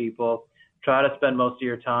with other people. Try to spend most of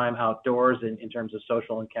your time outdoors in terms of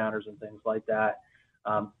social encounters and things like that.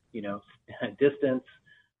 Distance,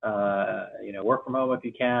 work from home if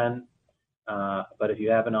you can. But if you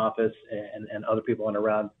have an office and other people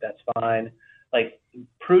around, that's fine. Like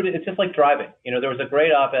prudent, it's just like driving. There was a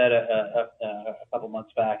great op-ed a couple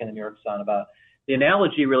months back in the New York Sun about the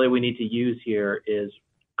analogy really we need to use here is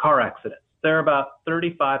car accidents. There are about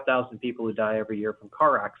 35,000 people who die every year from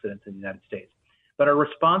car accidents in the United States. But our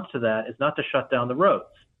response to that is not to shut down the roads,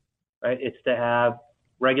 right? It's to have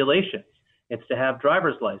regulations. It's to have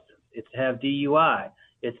driver's license. It's to have DUI.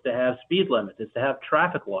 It's to have speed limits. It's to have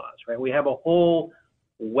traffic laws, right? We have a whole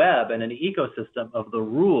web and an ecosystem of the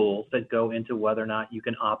rules that go into whether or not you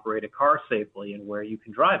can operate a car safely and where you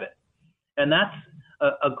can drive it. And that's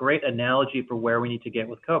a great analogy for where we need to get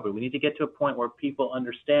with COVID. We need to get to a point where people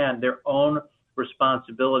understand their own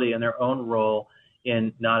responsibility and their own role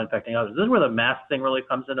in not infecting others. This is where the mask thing really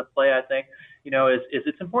comes into play, I think. Is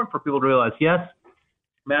it's important for people to realize, yes,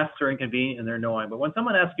 masks are inconvenient and they're annoying, but when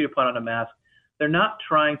someone asks you to put on a mask, they're not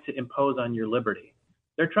trying to impose on your liberty.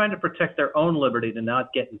 They're trying to protect their own liberty to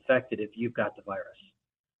not get infected if you've got the virus.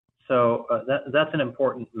 So that's an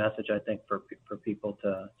important message, I think, for people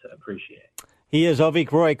to appreciate. He is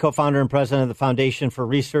Avik Roy, co-founder and president of the Foundation for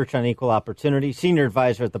Research on Equal Opportunity, senior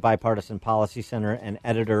advisor at the Bipartisan Policy Center, and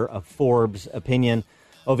editor of Forbes Opinion.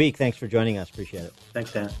 Avik, thanks for joining us. Appreciate it.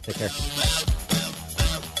 Thanks, Dan. Take care.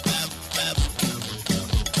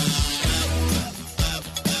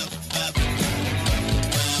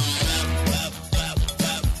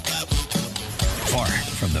 Far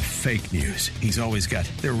from the fake news, he's always got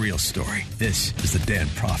the real story. This is the Dan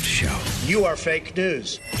Proft Show. You are fake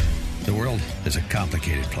news. The world is a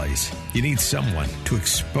complicated place. You need someone to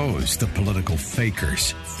expose the political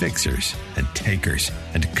fakers, fixers, and takers,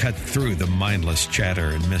 and cut through the mindless chatter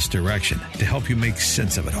and misdirection to help you make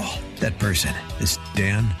sense of it all. That person is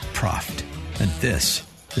Dan Proft. And this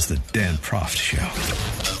is the Dan Proft Show.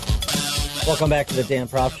 Welcome back to the Dan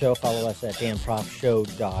Proft Show. Follow us at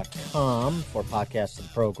danproftshow.com for podcasts of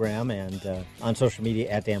the program, and on social media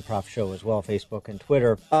at Dan Proft Show as well, Facebook and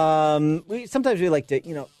Twitter. Sometimes we like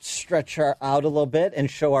to, stretch out a little bit and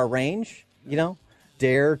show our range,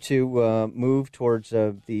 dare to move towards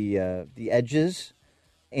the edges.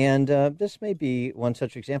 And this may be one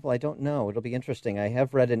such example. I don't know. It'll be interesting. I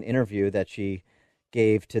have read an interview that she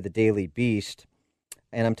gave to the Daily Beast,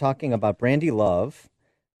 and I'm talking about Brandy Love,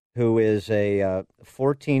 who is a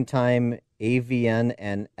 14-time AVN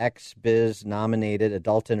and XBiz nominated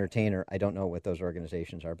adult entertainer. I don't know what those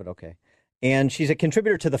organizations are, but okay. And she's a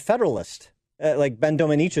contributor to The Federalist, like Ben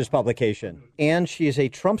Domenich's publication. And she is a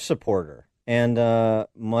Trump supporter. And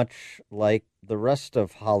much like the rest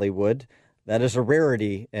of Hollywood, that is a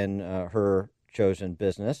rarity in her chosen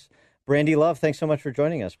business. Brandy Love, thanks so much for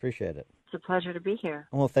joining us. Appreciate it. It's a pleasure to be here.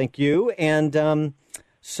 Well, thank you. And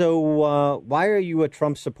so why are you a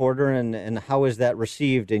Trump supporter, and how is that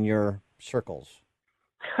received in your circles?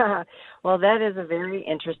 Well, that is a very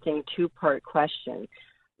interesting two-part question.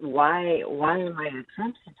 Why am I a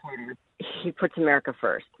Trump supporter? He puts America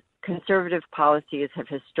first. Conservative policies have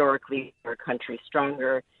historically made our country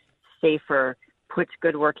stronger, safer, puts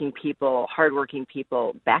good working people, hardworking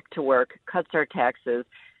people back to work, cuts our taxes,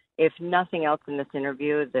 if nothing else in this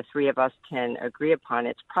interview, the three of us can agree upon,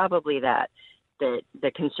 it's probably that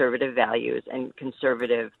the conservative values and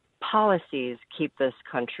conservative policies keep this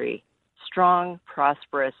country strong,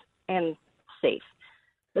 prosperous, and safe.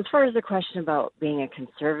 As far as the question about being a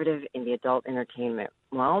conservative in the adult entertainment,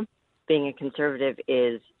 well, being a conservative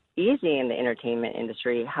is easy in the entertainment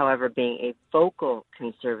industry. However, being a vocal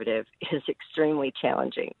conservative is extremely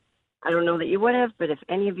challenging. I don't know that you would have, but if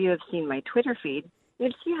any of you have seen my Twitter feed,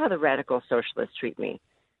 you'd see how the radical socialists treat me.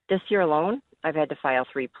 This year alone, I've had to file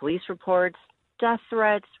 3 police reports, death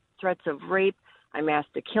threats, threats of rape. I'm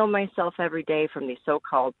asked to kill myself every day from these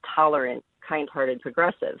so-called tolerant, kind-hearted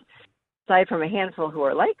progressives. Aside from a handful who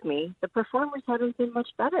are like me, the performers haven't been much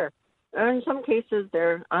better. And in some cases,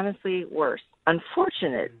 they're honestly worse.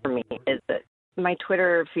 Unfortunate for me is that my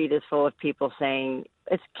Twitter feed is full of people saying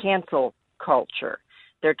it's cancel culture.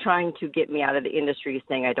 They're trying to get me out of the industry,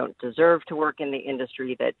 saying I don't deserve to work in the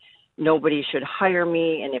industry, that nobody should hire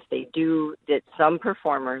me, and if they do, that some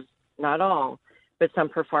performers, not all, but some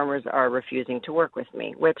performers are refusing to work with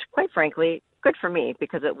me, which, quite frankly, good for me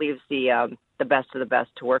because it leaves the best of the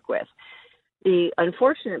best to work with. The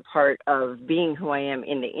unfortunate part of being who I am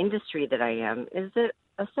in the industry that I am is that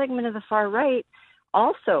a segment of the far right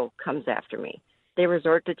also comes after me. They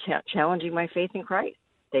resort to challenging my faith in Christ.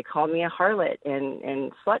 They call me a harlot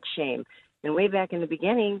and slut shame. And way back in the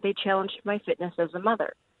beginning, they challenged my fitness as a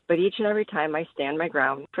mother. But each and every time I stand my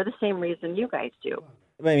ground for the same reason you guys do.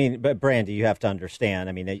 I mean, but Brandy, you have to understand.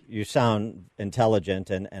 I mean, you sound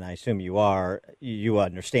intelligent, and I assume you are. You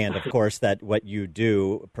understand, of course, that what you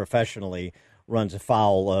do professionally runs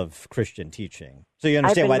afoul of Christian teaching. So you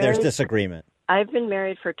understand why there's disagreement. I've been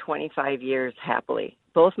married for 25 years happily.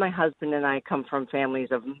 Both my husband and I come from families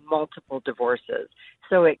of multiple divorces.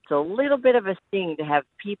 So it's a little bit of a sting to have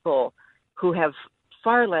people who have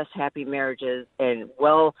far less happy marriages and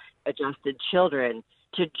well-adjusted children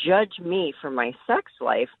to judge me for my sex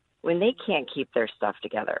life when they can't keep their stuff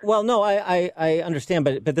together. Well, no, I understand,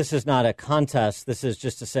 but this is not a contest. This is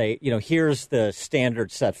just to say, here's the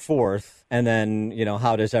standard set forth, and then,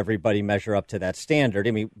 how does everybody measure up to that standard?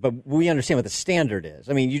 I mean, but we understand what the standard is.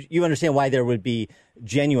 I mean, you understand why there would be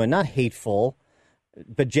genuine, not hateful,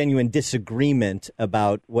 but genuine disagreement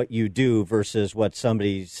about what you do versus what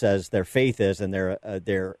somebody says their faith is and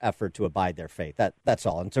their effort to abide their faith. That's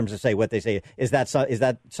all. In terms of what they say, is that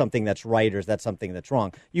something that's right or is that something that's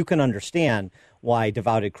wrong? You can understand why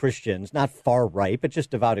devoted Christians, not far right, but just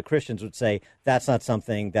devoted Christians would say that's not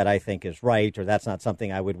something that I think is right, or that's not something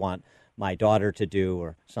I would want my daughter to do,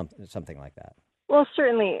 or something like that. Well,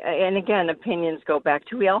 certainly, and again, opinions go back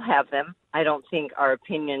to, we all have them. I don't think our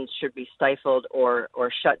opinions should be stifled or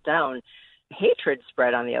shut down. Hatred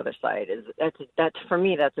spread on the other side that's for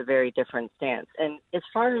me, that's a very different stance. And as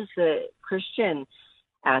far as the Christian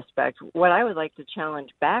aspect, what I would like to challenge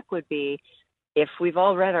back would be, if we've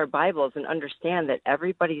all read our Bibles and understand that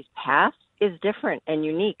everybody's path is different and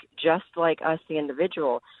unique, just like us, the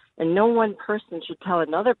individual, and no one person should tell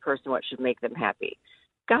another person what should make them happy.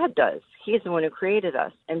 God does. He's the one who created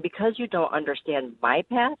us. And because you don't understand my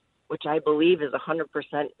path, which I believe is 100%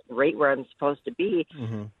 right where I'm supposed to be,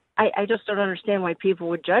 mm-hmm. I just don't understand why people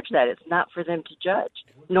would judge that. It's not for them to judge,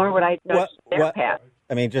 nor would I judge their path.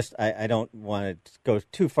 I mean, I don't want to go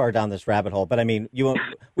too far down this rabbit hole, but I mean,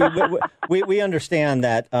 we understand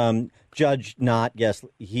that judge not, yes,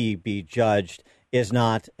 he be judged is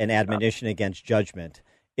not an admonition against judgment.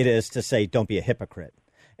 It is to say, don't be a hypocrite.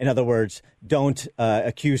 In other words, don't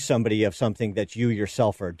accuse somebody of something that you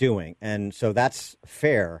yourself are doing. And so that's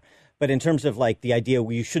fair. But in terms of the idea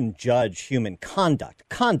you shouldn't judge human conduct,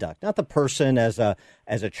 not the person as a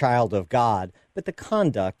child of God, but the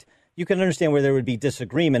conduct, you can understand where there would be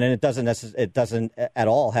disagreement, and it doesn't at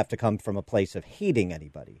all have to come from a place of hating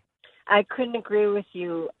anybody. I couldn't agree with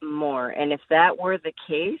you more. And if that were the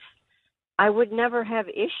case, I would never have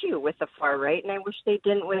issue with the far right, and I wish they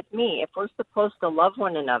didn't with me. If we're supposed to love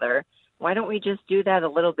one another, why don't we just do that a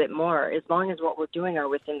little bit more? As long as what we're doing are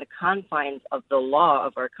within the confines of the law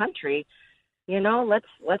of our country, let's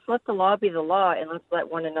let the law be the law, and let's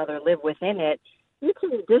let one another live within it. You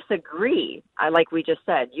can disagree, like we just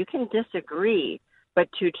said. You can disagree, but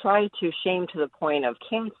to try to shame to the point of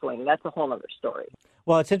canceling, that's a whole other story.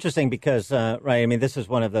 Well, it's interesting because, right, I mean, this is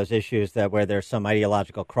one of those issues where there's some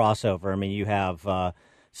ideological crossover. I mean, you have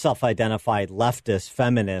self-identified leftist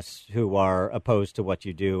feminists who are opposed to what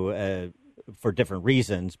you do for different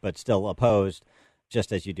reasons, but still opposed,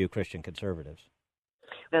 just as you do Christian conservatives.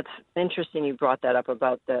 That's interesting you brought that up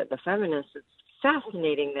about the feminists. It's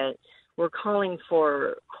fascinating that we're calling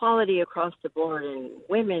for equality across the board and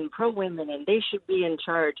women, pro-women, and they should be in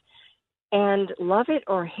charge. And love it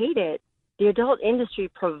or hate it, the adult industry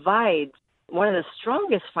provides one of the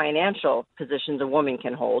strongest financial positions a woman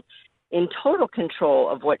can hold, in total control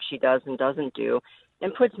of what she does and doesn't do,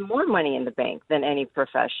 and puts more money in the bank than any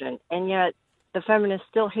profession. And yet the feminists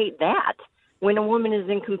still hate that when a woman is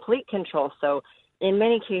in complete control. So in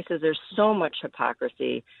many cases, there's so much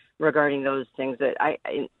hypocrisy regarding those things that I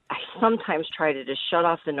sometimes try to just shut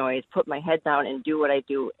off the noise, put my head down and do what I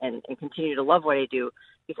do and continue to love what I do,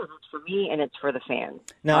 because it's for me and it's for the fans.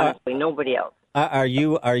 Now, honestly, nobody else. Are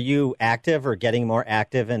you active or getting more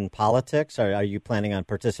active in politics? Are you planning on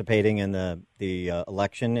participating in the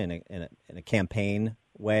election in a campaign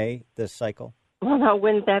way this cycle? Well, now,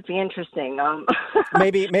 wouldn't that be interesting?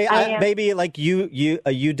 Maybe like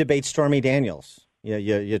you debate Stormy Daniels.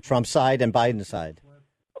 You Trump side and Biden side.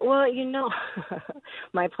 Well,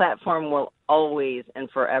 my platform will always and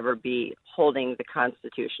forever be holding the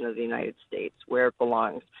Constitution of the United States where it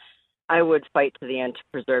belongs. I would fight to the end to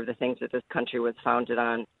preserve the things that this country was founded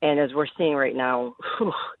on. And as we're seeing right now,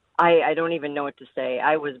 I don't even know what to say.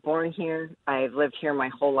 I was born here. I've lived here my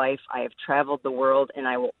whole life. I have traveled the world, and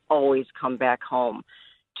I will always come back home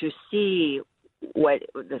to see what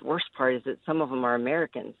the worst part is, that some of them are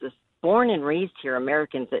Americans, this born and raised here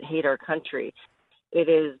Americans that hate our country. It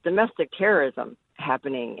is domestic terrorism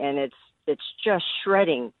happening, and it's just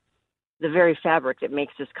shredding the very fabric that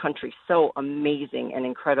makes this country so amazing and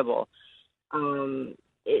incredible.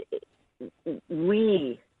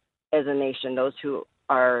 We, as a nation, those who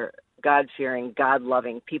are God-fearing,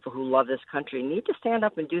 God-loving people who love this country, need to stand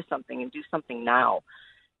up and do something now.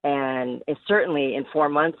 And certainly in 4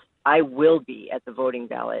 months, I will be at the voting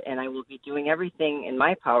ballot, and I will be doing everything in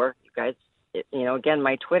my power. You guys, again,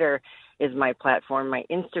 my Twitter is my platform. My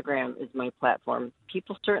Instagram is my platform.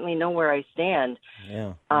 People certainly know where I stand.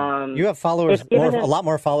 Yeah. You have followers, a lot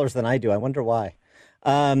more followers than I do. I wonder why.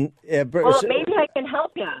 Well, maybe I can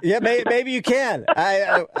help you. Yeah, maybe you can.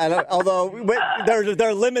 I don't, although there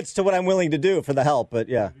are limits to what I'm willing to do for the help, but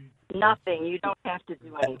yeah. Nothing. You don't have to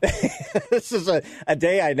do anything. This is a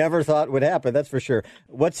day I never thought would happen. That's for sure.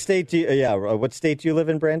 What state do you live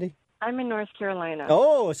in, Brandy? I'm in North Carolina.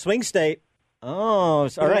 Oh, swing state. Oh,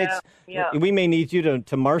 all right. Yeah. We may need you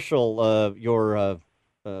to marshal your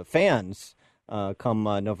fans come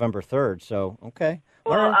November 3rd. So, okay.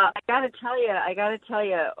 Well, I got to tell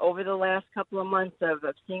you, over the last couple of months of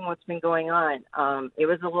seeing what's been going on, it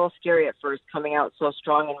was a little scary at first, coming out so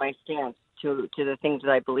strong in my stance to the things that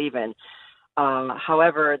I believe in.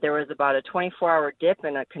 However, there was about a 24-hour dip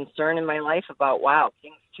and a concern in my life about, wow,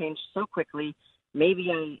 things changed so quickly.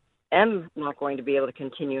 Maybe I am not going to be able to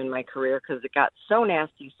continue in my career because it got so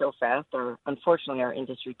nasty so fast, or unfortunately our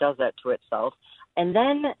industry does that to itself. And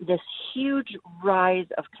then this huge rise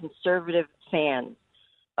of conservative fans.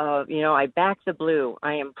 I back the blue.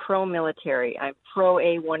 I am pro-military. I'm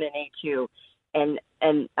pro-A1 and A2. And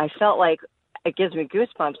I felt like it gives me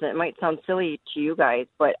goosebumps, and it might sound silly to you guys,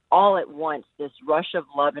 but all at once, this rush of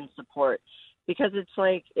love and support, because it's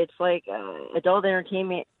like adult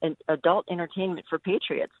entertainment for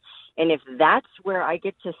patriots. And if that's where I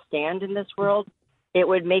get to stand in this world, it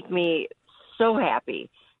would make me so happy,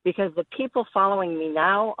 because the people following me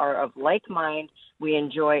now are of like mind. We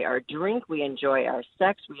enjoy our drink, we enjoy our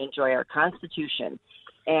sex, we enjoy our Constitution,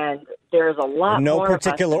 and there's a lot more. In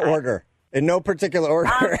no particular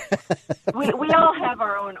order. We all have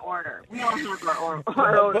our own order. We all have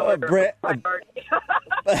our own order.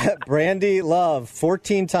 Brandy Love,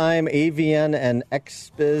 14-time AVN and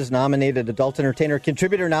XBiz nominated adult entertainer,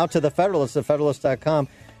 contributor now to The Federalist, thefederalist.com.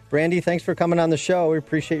 Brandy, thanks for coming on the show. We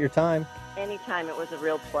appreciate your time. Anytime. It was a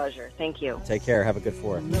real pleasure. Thank you. Take care. Have a good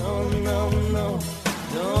 4th. No,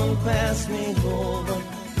 don't pass me over.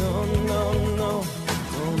 No,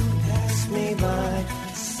 don't pass me by.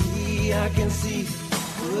 See, I can see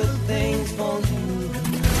good things for you.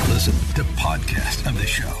 Listen to podcast of the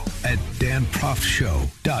show at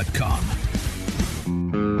danproffshow.com.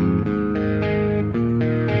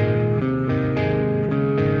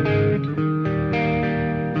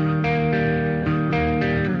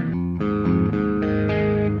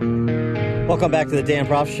 Welcome back to the Dan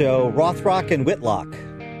Proft Show. Rothrock and Whitlock.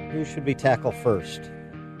 Who should we tackle first?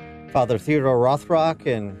 Father Theodore Rothrock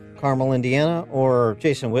in Carmel, Indiana, or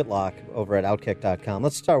Jason Whitlock over at Outkick.com?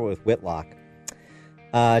 Let's start with Whitlock.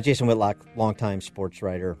 Jason Whitlock, longtime sports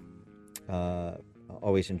writer.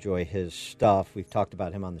 Always enjoy his stuff. We've talked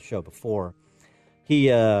about him on the show before. He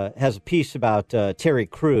has a piece about Terry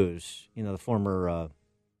Crews, the former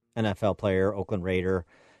NFL player, Oakland Raider,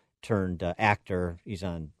 turned actor. He's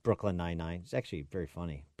on Brooklyn Nine-Nine. He's actually very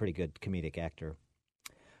funny, pretty good comedic actor.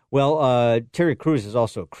 Well, Terry Crews is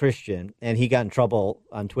also a Christian, and he got in trouble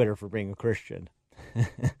on Twitter for being a Christian.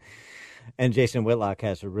 And Jason Whitlock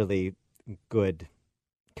has a really good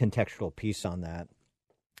contextual piece on that.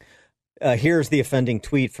 Here's the offending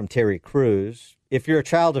tweet from Terry Crews. If you're a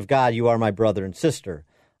child of God, you are my brother and sister.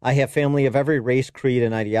 I have family of every race, creed,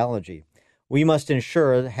 and ideology. We must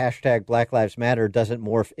ensure that hashtag Black Lives Matter doesn't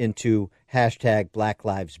morph into hashtag Black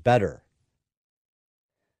Lives Better.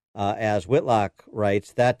 As Whitlock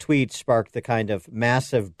writes, that tweet sparked the kind of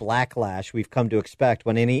massive blacklash we've come to expect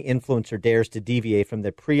when any influencer dares to deviate from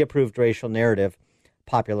the pre-approved racial narrative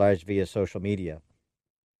popularized via social media.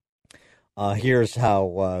 Here's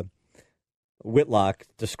how Whitlock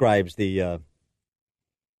describes the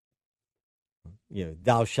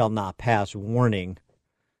thou shalt not pass warning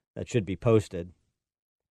that should be posted.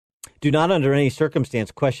 Do not under any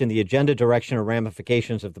circumstance question the agenda, direction, or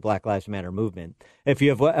ramifications of the Black Lives Matter movement. If you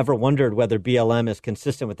have ever wondered whether BLM is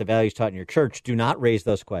consistent with the values taught in your church, do not raise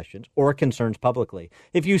those questions or concerns publicly.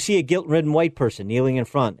 If you see a guilt-ridden white person kneeling in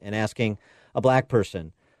front and asking a black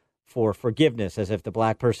person for forgiveness as if the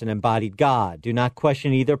black person embodied God, do not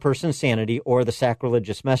question either person's sanity or the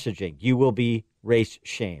sacrilegious messaging. You will be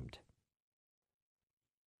race-shamed.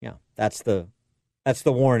 Yeah, that's the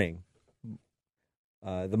warning.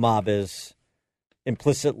 The mob is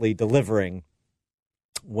implicitly delivering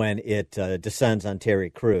when it descends on Terry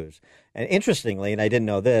Crews. And interestingly, and I didn't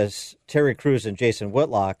know this, Terry Crews and Jason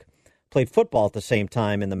Whitlock played football at the same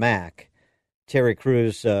time in the MAC. Terry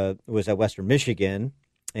Crews was at Western Michigan,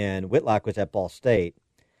 and Whitlock was at Ball State.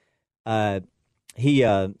 He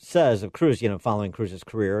says of Crews, following Crews's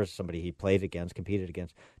career as somebody he played against, competed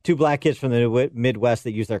against, two black kids from the Midwest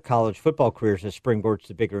that use their college football careers as springboards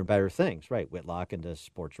to bigger and better things. Right, Whitlock into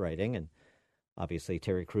sports writing, and obviously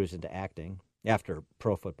Terry Crews into acting after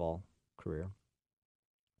pro football career.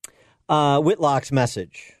 Whitlock's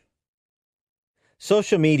message.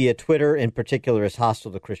 Social media, Twitter in particular, is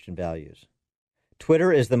hostile to Christian values.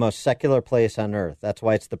 Twitter is the most secular place on earth. That's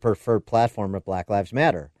why it's the preferred platform of Black Lives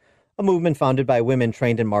Matter, a movement founded by women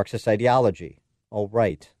trained in Marxist ideology. Oh,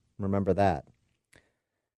 right. Remember that.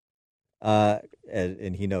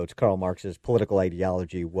 And he notes Karl Marx's political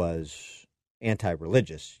ideology was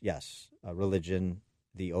anti-religious. Yes. Religion,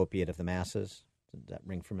 the opiate of the masses. Does that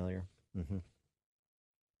ring familiar? Mm-hmm.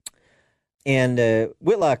 And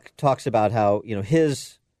Whitlock talks about how,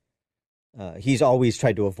 he's always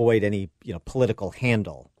tried to avoid any, political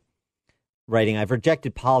handle. Writing, I've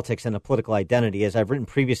rejected politics and a political identity. As I've written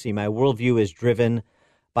previously, my worldview is driven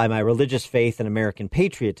by my religious faith and American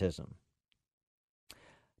patriotism.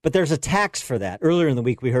 But there's a tax for that. Earlier in the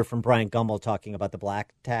week, we heard from Brian Gumbel talking about the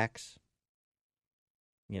black tax.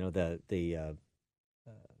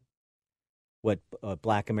 What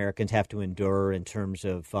black Americans have to endure in terms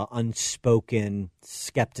of unspoken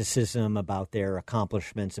skepticism about their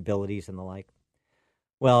accomplishments, abilities, and the like.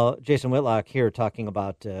 Well, Jason Whitlock here talking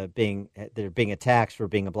about there being a tax for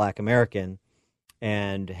being a black American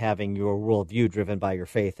and having your worldview driven by your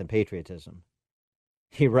faith and patriotism.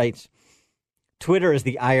 He writes, Twitter is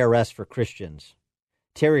the IRS for Christians.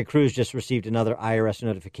 Terry Crews just received another IRS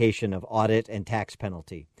notification of audit and tax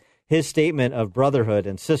penalty. His statement of brotherhood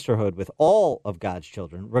and sisterhood with all of God's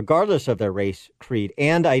children, regardless of their race, creed,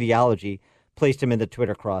 and ideology, placed him in the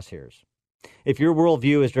Twitter crosshairs. If your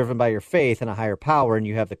worldview is driven by your faith and a higher power and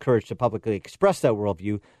you have the courage to publicly express that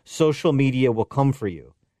worldview, social media will come for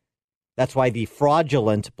you. That's why the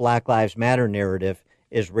fraudulent Black Lives Matter narrative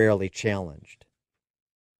is rarely challenged.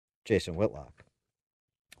 Jason Whitlock.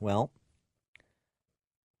 Well,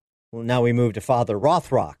 now we move to Father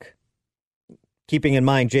Rothrock, keeping in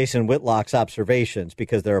mind Jason Whitlock's observations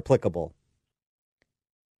because they're applicable.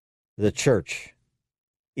 The church,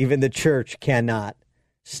 even the church cannot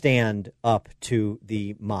stand up to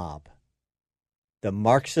the mob, the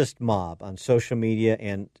Marxist mob on social media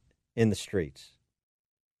and in the streets.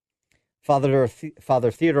 Father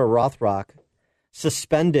Theodore Rothrock,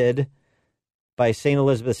 suspended by St.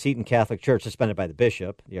 Elizabeth Seton Catholic Church, suspended by the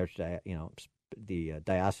bishop, the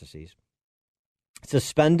diocese,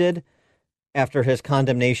 suspended after his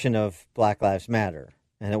condemnation of Black Lives Matter,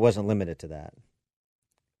 and it wasn't limited to that.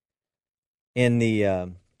 In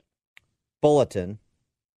the bulletin,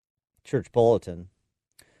 church bulletin,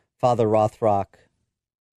 Father Rothrock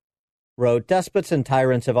wrote, despots and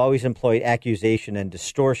tyrants have always employed accusation and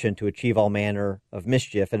distortion to achieve all manner of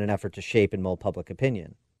mischief in an effort to shape and mold public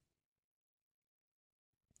opinion.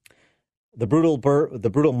 The brutal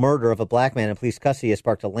murder of a black man in police custody has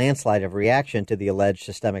sparked a landslide of reaction to the alleged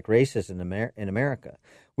systemic racism in America.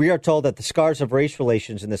 We are told that the scars of race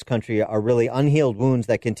relations in this country are really unhealed wounds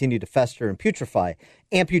that continue to fester and putrefy.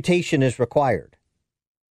 Amputation is required.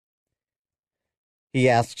 He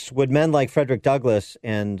asks, would men like Frederick Douglass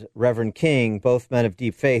and Reverend King, both men of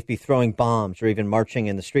deep faith, be throwing bombs or even marching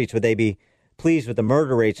in the streets? Would they be pleased with the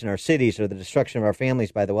murder rates in our cities or the destruction of our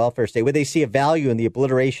families by the welfare state? Would they see a value in the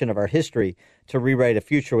obliteration of our history to rewrite a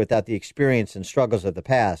future without the experience and struggles of the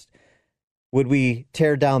past? Would we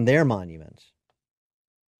tear down their monuments?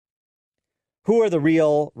 Who are the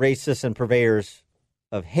real racists and purveyors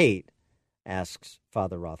of hate? Asks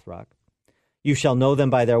Father Rothrock. You shall know them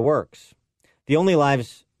by their works. The only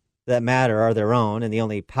lives that matter are their own, and the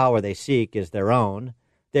only power they seek is their own.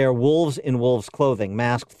 They are wolves in wolves' clothing,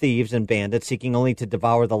 masked thieves and bandits seeking only to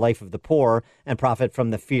devour the life of the poor and profit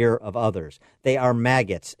from the fear of others. They are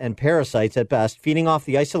maggots and parasites at best, feeding off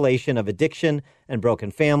the isolation of addiction and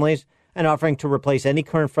broken families and offering to replace any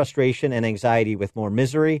current frustration and anxiety with more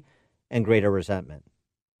misery and greater resentment.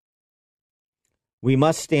 We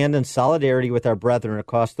must stand in solidarity with our brethren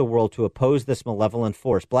across the world to oppose this malevolent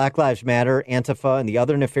force. Black Lives Matter, Antifa, and the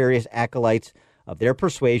other nefarious acolytes of their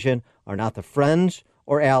persuasion are not the friends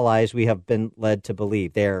or allies we have been led to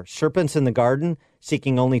believe. They are serpents in the garden,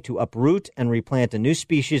 seeking only to uproot and replant a new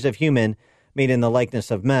species of human made in the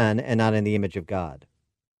likeness of men and not in the image of God.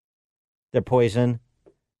 Their poison,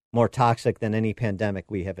 more toxic than any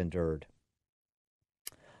pandemic we have endured.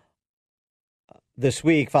 This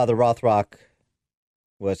week, Father Rothrock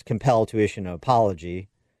was compelled to issue an apology,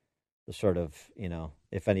 the sort of,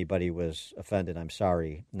 if anybody was offended, I'm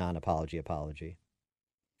sorry, non-apology apology.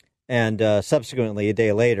 And subsequently, a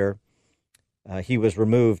day later, he was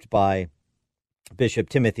removed by Bishop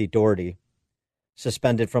Timothy Doherty,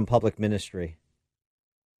 suspended from public ministry,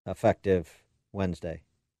 effective Wednesday.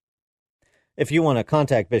 If you want to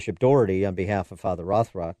contact Bishop Doherty on behalf of Father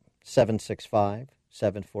Rothrock,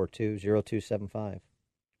 765-742-0275.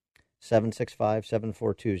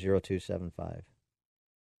 765-742-0275.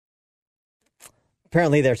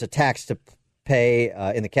 Apparently there's a tax to pay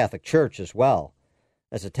in the Catholic Church as well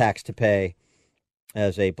as a tax to pay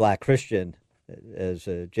as a black Christian, as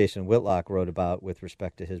Jason Whitlock wrote about with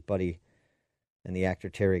respect to his buddy and the actor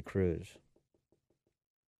Terry Crews.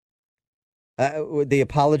 The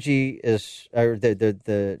apology is, or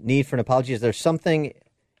the need for an apology, is there something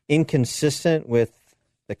inconsistent with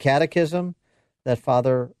the catechism that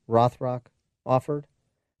Father Rothrock offered?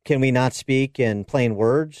 Can we not speak in plain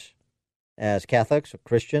words as Catholics or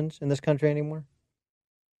Christians in this country anymore?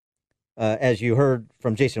 As you heard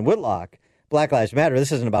from Jason Whitlock, Black Lives Matter,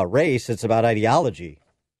 this isn't about race, it's about ideology.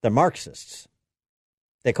 They're Marxists.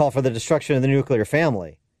 They call for the destruction of the nuclear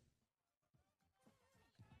family.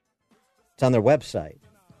 It's on their website.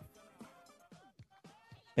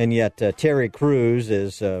 And yet Terry Crews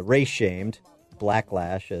is race-shamed,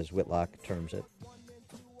 blacklash, as Whitlock terms it.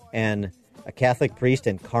 And a Catholic priest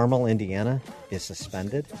in Carmel, Indiana, is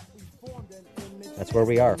suspended. That's where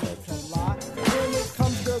we are, folks. When it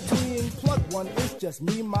comes to being plugged one, it's just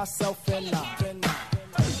me, myself, and I.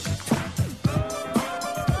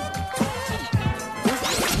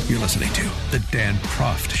 You're listening to The Dan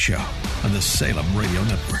Proft Show on the Salem Radio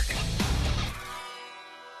Network.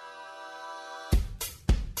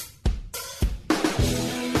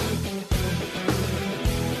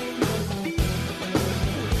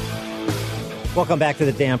 Welcome back to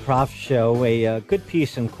the Dan Proft Show, a good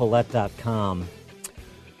piece in Quillette.com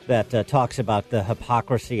that talks about the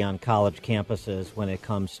hypocrisy on college campuses when it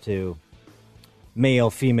comes to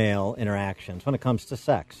male-female interactions, when it comes to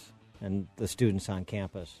sex and the students on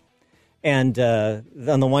campus. And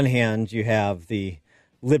on the one hand, you have the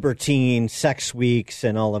libertine sex weeks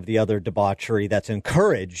and all of the other debauchery that's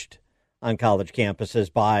encouraged on college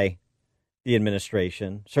campuses by the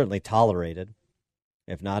administration, certainly tolerated,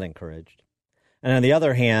 if not encouraged. And on the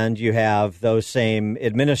other hand, you have those same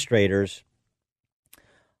administrators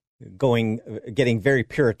getting very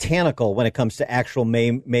puritanical when it comes to actual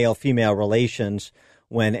male-female relations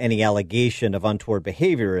when any allegation of untoward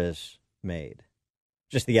behavior is made.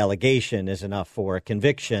 Just the allegation is enough for a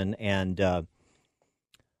conviction and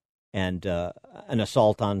an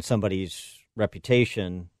assault on somebody's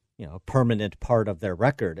reputation, a permanent part of their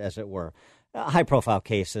record, as it were. High-profile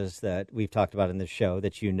cases that we've talked about in this show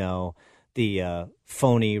that the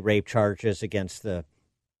phony rape charges against the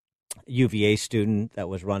UVA student that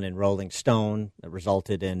was run in Rolling Stone that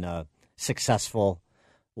resulted in a successful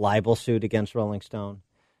libel suit against Rolling Stone,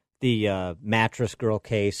 the mattress girl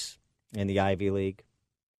case in the Ivy League.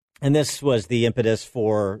 And this was the impetus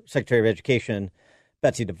for Secretary of Education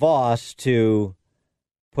Betsy DeVos to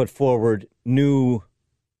put forward new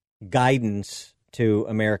guidance to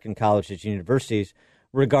American colleges and universities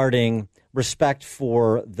regarding respect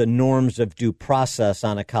for the norms of due process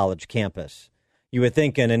on a college campus. You would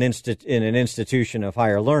think in an institution of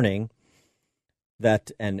higher learning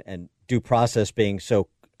that and due process being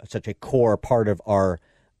such a core part of our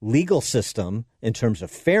legal system in terms of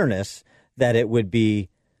fairness, that it would be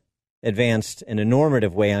advanced in a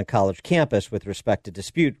normative way on college campus with respect to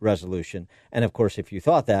dispute resolution. And of course, if you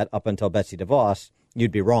thought that up until Betsy DeVos,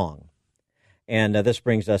 you'd be wrong. And this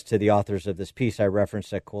brings us to the authors of this piece I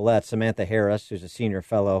referenced at Quillette, Samantha Harris, who's a senior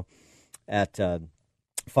fellow at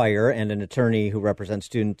FIRE and an attorney who represents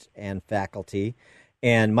students and faculty,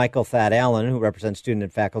 and Michael Thad Allen, who represents student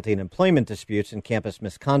and faculty in employment disputes and campus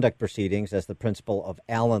misconduct proceedings as the principal of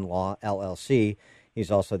Allen Law, LLC. He's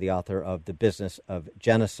also the author of The Business of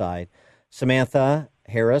Genocide. Samantha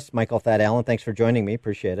Harris, Michael Thad Allen, thanks for joining me.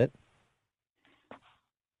 Appreciate it.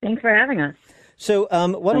 Thanks for having us. So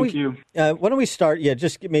why don't we start,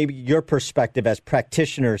 just maybe your perspective as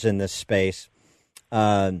practitioners in this space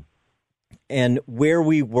and where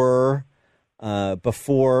we were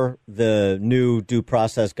before the new due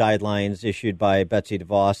process guidelines issued by Betsy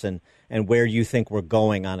DeVos and where you think we're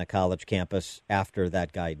going on a college campus after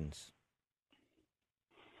that guidance.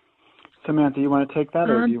 Samantha, you want to take that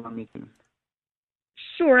or do you want me to?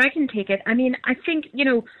 Sure, I can take it. I mean, I think,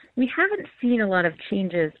 we haven't seen a lot of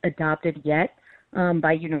changes adopted yet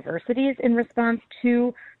by universities in response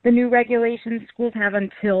to the new regulations. Schools have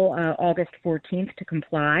until August 14th to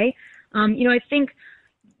comply. I think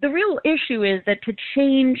the real issue is that to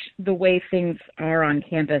change the way things are on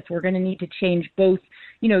campus, we're going to need to change both,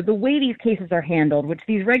 the way these cases are handled, which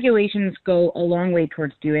these regulations go a long way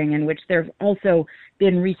towards doing, and which there's also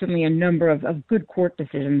been recently a number of good court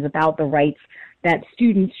decisions about the rights that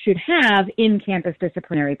students should have in campus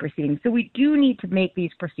disciplinary proceedings. So we do need to make these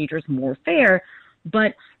procedures more fair,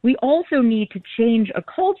 but we also need to change a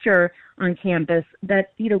culture on campus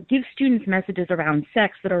that, gives students messages around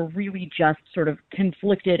sex that are really just sort of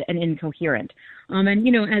conflicted and incoherent.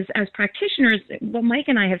 As practitioners, what Mike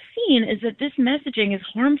and I have seen is that this messaging is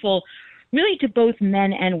harmful really to both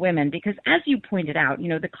men and women, because as you pointed out,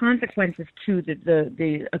 the consequences to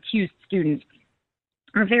the accused students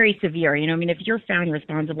are very severe. If you're found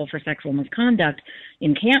responsible for sexual misconduct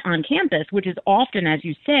on campus, which is often, as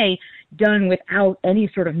you say, done without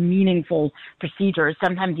any sort of meaningful procedures,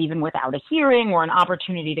 sometimes even without a hearing or an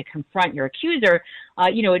opportunity to confront your accuser,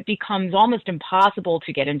 it becomes almost impossible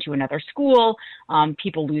to get into another school.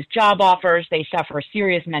 People lose job offers. They suffer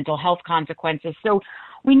serious mental health consequences. So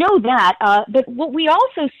we know that. But what we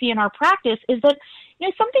also see in our practice is that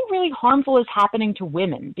something really harmful is happening to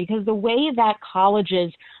women, because the way that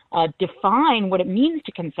colleges define what it means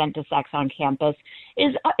to consent to sex on campus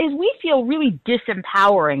is we feel really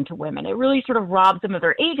disempowering to women. It really sort of robs them of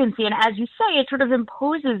their agency. And as you say, it sort of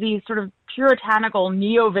imposes these sort of puritanical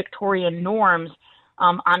neo-Victorian norms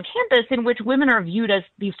on campus in which women are viewed as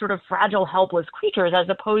these sort of fragile, helpless creatures, as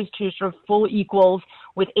opposed to sort of full equals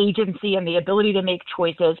with agency and the ability to make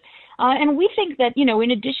choices. And we think that,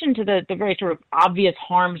 in addition to the very sort of obvious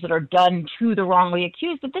harms that are done to the wrongly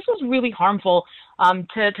accused, that this is really harmful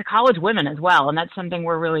to college women as well. And that's something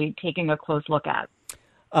we're really taking a close look at.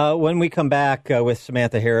 When we come back with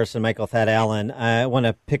Samantha Harris and Michael Thad Allen, I want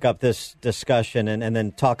to pick up this discussion and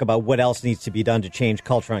then talk about what else needs to be done to change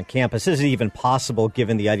culture on campus. Is it even possible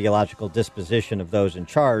given the ideological disposition of those in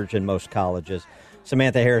charge in most colleges?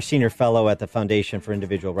 Samantha Harris, senior fellow at the Foundation for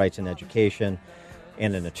Individual Rights in Education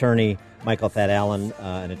and an attorney. Michael Thad Allen,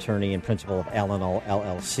 an attorney and principal of Allen Law,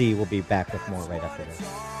 LLC. We'll be back with more right after this.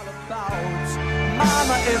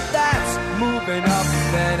 Mama, if that's moving up,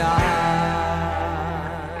 then I'm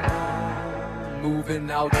moving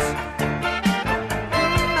out. I'm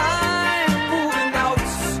moving out.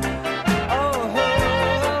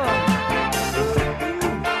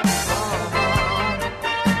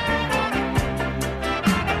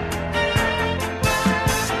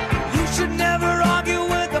 You should never argue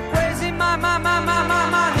with a crazy mama.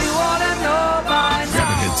 You ought to know by now. Grab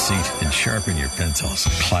a good seat and sharpen your pencils.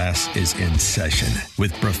 Class is in session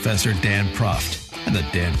with Professor Dan Proft and the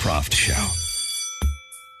Dan Proft Show.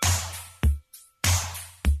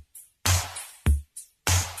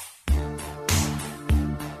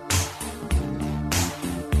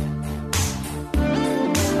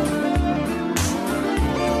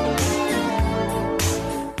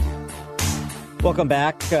 Welcome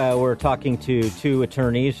back. We're talking to two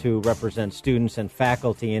attorneys who represent students and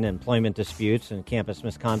faculty in employment disputes and campus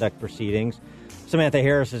misconduct proceedings. Samantha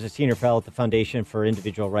Harris is a senior fellow at the Foundation for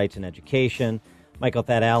Individual Rights in Education. Michael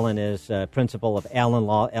Thad Allen is principal of Allen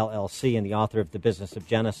Law, LLC, and the author of The Business of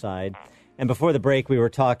Genocide. And before the break, we were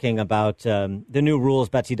talking about the new rules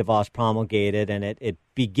Betsy DeVos promulgated, and it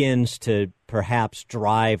begins to perhaps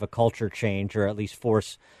drive a culture change, or at least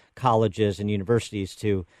force colleges and universities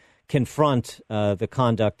to confront the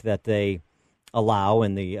conduct that they allow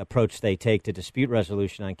and the approach they take to dispute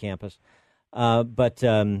resolution on campus. But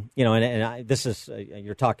this is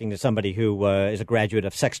you're talking to somebody who is a graduate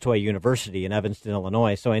of Sex Toy University in Evanston,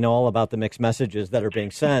 Illinois, so I know all about the mixed messages that are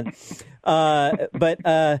being sent. But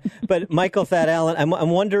Michael Thad Allen, I'm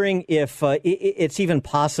wondering if it's even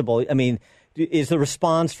possible. I mean, is the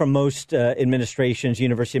response from most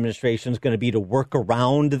university administrations, going to be to work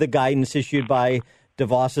around the guidance issued by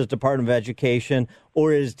DeVos's Department of Education,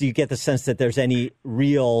 or do you get the sense that there's any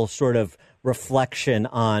real sort of reflection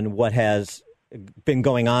on what has been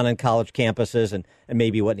going on college campuses and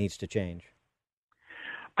maybe what needs to change?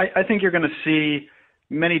 I think you're going to see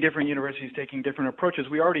many different universities taking different approaches.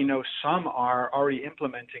 We already know some are already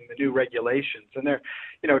implementing the new regulations. And they're,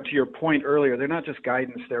 to your point earlier, they're not just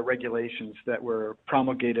guidance, they're regulations that were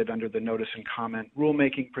promulgated under the notice and comment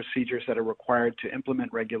rulemaking procedures that are required to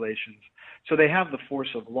implement regulations. So they have the force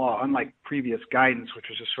of law, unlike previous guidance, which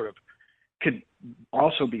was just sort of could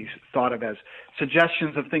also be thought of as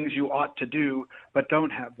suggestions of things you ought to do, but don't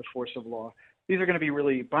have the force of law. These are going to be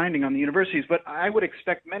really binding on the universities, but I would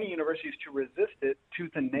expect many universities to resist it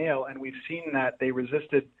tooth and nail, and we've seen that they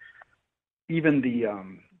resisted even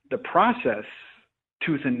the process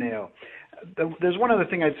tooth and nail. There's one other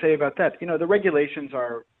thing I'd say about that. The regulations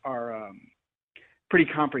are pretty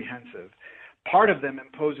comprehensive. Part of them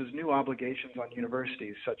imposes new obligations on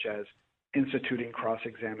universities, such as instituting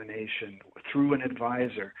cross-examination through an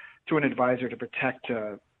advisor to protect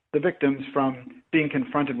the victims from being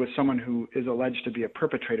confronted with someone who is alleged to be a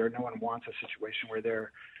perpetrator. No one wants a situation where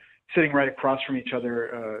they're sitting right across from each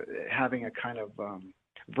other, having a kind of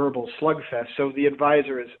verbal slugfest. So the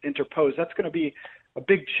advisor is interposed. That's going to be a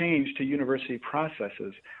big change to university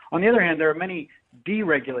processes. On the other hand, there are many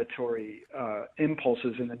deregulatory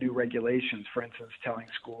impulses in the new regulations, for instance, telling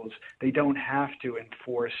schools they don't have to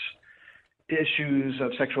enforce issues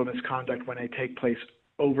of sexual misconduct when they take place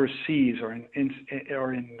overseas or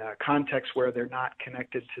in contexts where they're not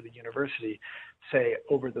connected to the university, say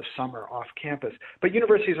over the summer off campus. But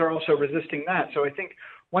universities are also resisting that. So I think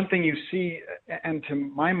one thing you see, and to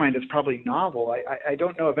my mind is probably novel, I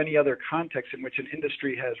don't know of any other context in which an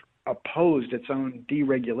industry has opposed its own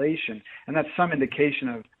deregulation. And that's some indication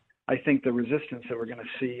of, I think, the resistance that we're going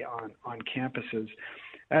to see on campuses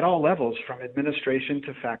at all levels, from administration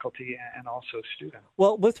to faculty and also students.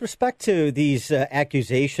 Well, with respect to these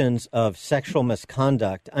accusations of sexual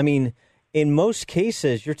misconduct, I mean, in most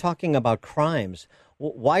cases, you're talking about crimes.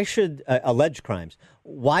 Why should alleged crimes?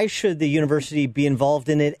 Why should the university be involved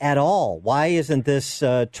in it at all? Why isn't this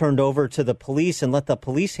turned over to the police and let the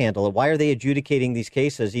police handle it? Why are they adjudicating these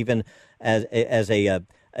cases even as a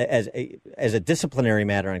disciplinary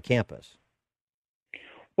matter on campus?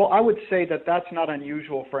 Well, I would say that that's not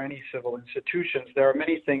unusual for any civil institutions. There are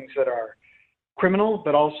many things that are criminal,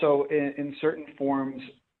 but also in certain forms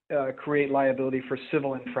create liability for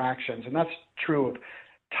civil infractions. And that's true of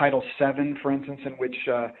Title VII, for instance, in which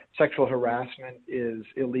sexual harassment is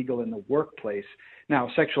illegal in the workplace. Now,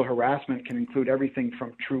 sexual harassment can include everything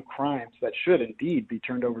from true crimes that should indeed be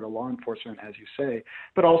turned over to law enforcement, as you say,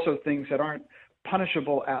 but also things that aren't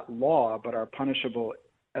punishable at law, but are punishable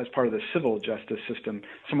as part of the civil justice system.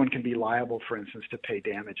 Someone can be liable, for instance, to pay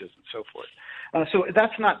damages and so forth. So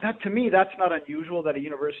to me, that's not unusual that a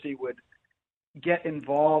university would get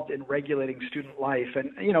involved in regulating student life.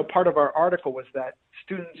 And, part of our article was that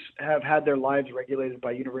students have had their lives regulated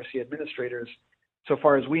by university administrators, so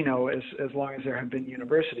far as we know, as long as there have been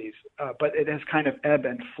universities. But it has kind of ebbed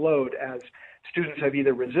and flowed as students have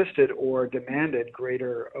either resisted or demanded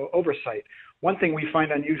greater oversight. One thing we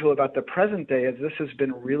find unusual about the present day is this has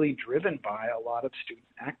been really driven by a lot of student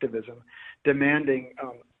activism, demanding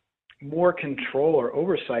more control or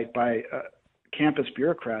oversight by campus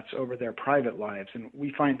bureaucrats over their private lives. And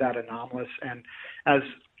we find that anomalous. And as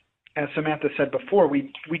Samantha said before,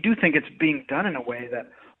 we do think it's being done in a way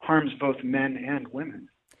that harms both men and women.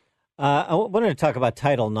 I wanted to talk about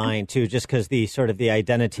Title IX, too, just because the sort of the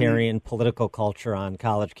identitarian political culture on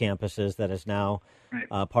college campuses that is now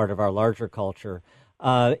part of our larger culture.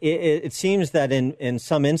 It seems that in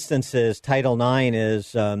some instances, Title IX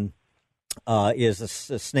is a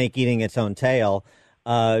snake eating its own tail.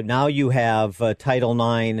 Now you have Title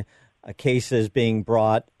IX cases being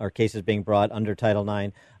brought under Title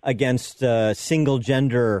IX against single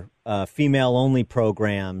gender female-only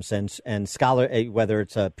programs and whether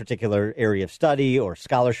it's a particular area of study or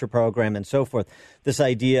scholarship program and so forth. This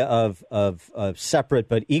idea of separate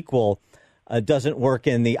but equal doesn't work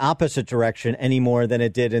in the opposite direction any more than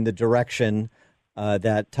it did in the direction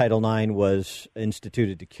that Title IX was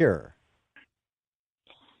instituted to cure.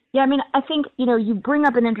 Yeah, I mean, I think, you bring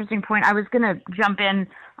up an interesting point. I was going to jump in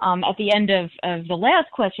at the end of the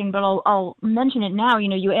last question, but I'll mention it now.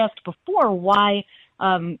 You asked before why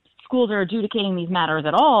schools are adjudicating these matters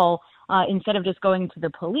at all instead of just going to the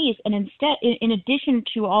police. And instead, in addition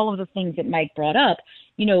to all of the things that Mike brought up,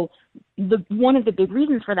 one of the big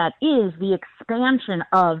reasons for that is the expansion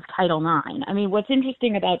of Title IX. I mean, what's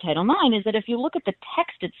interesting about Title IX is that if you look at the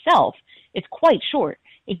text itself, it's quite short.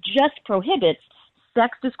 It just prohibits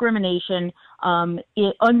sex discrimination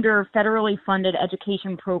under federally funded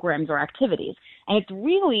education programs or activities. And it's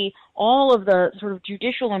really all of the sort of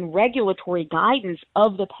judicial and regulatory guidance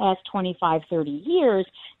of the past 25, 30 years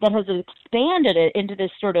that has expanded it into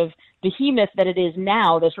this sort of behemoth that it is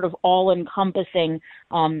now, the sort of all-encompassing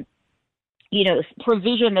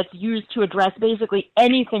provision that's used to address basically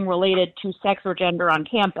anything related to sex or gender on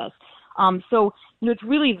campus. So it's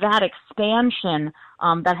really that expansion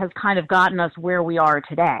that has kind of gotten us where we are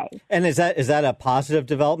today. And is that a positive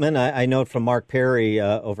development? I note from Mark Perry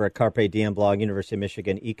over at Carpe Diem blog, University of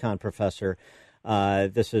Michigan econ professor.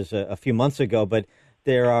 This is a few months ago, but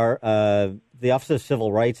there are the Office of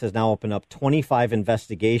Civil Rights has now opened up 25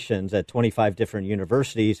 investigations at 25 different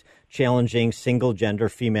universities challenging single-gender,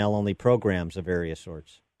 female-only programs of various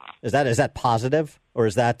sorts. Is that positive, or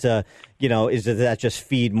is that does that just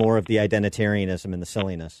feed more of the identitarianism and the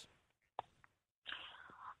silliness?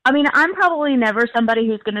 I mean, I'm probably never somebody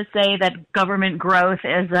who's going to say that government growth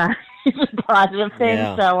is a positive thing.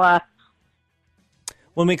 Yeah. So,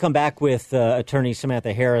 when we come back with attorney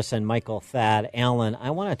Samantha Harris and Michael Thad Allen, I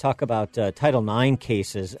want to talk about Title IX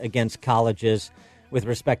cases against colleges with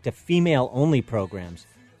respect to female-only programs.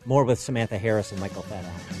 More with Samantha Harris and Michael Thad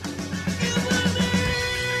Allen.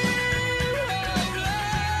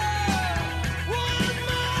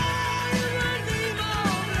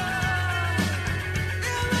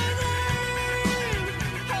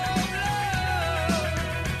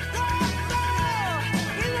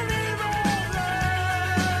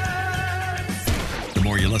 The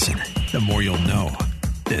more you listen, the more you'll know.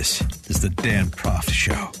 This is the Dan Proft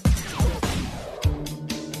Show.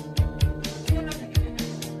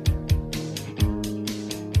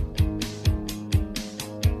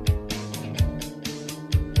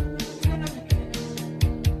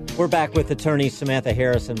 We're back with attorneys Samantha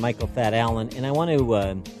Harris and Michael Thad Allen, and I want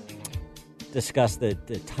to discuss the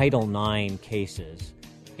Title IX cases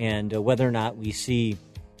and whether or not we see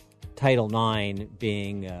Title IX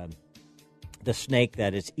being the snake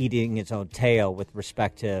that is eating its own tail with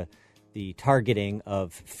respect to the targeting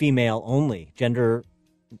of female-only,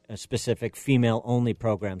 gender-specific female-only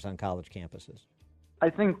programs on college campuses.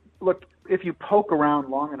 I think, look, if you poke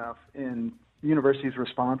around long enough in universities'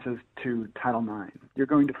 responses to Title IX, you're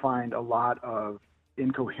going to find a lot of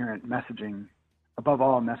incoherent messaging, above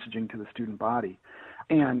all messaging to the student body.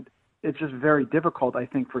 And it's just very difficult, I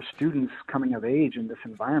think, for students coming of age in this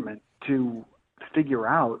environment to figure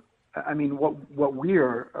out. I mean, what we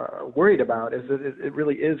are worried about is that it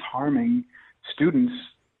really is harming students'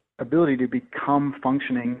 ability to become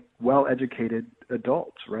functioning, well-educated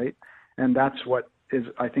adults, right? And that's what is,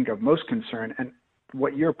 I think, of most concern. And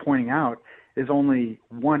what you're pointing out is only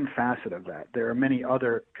one facet of that. There are many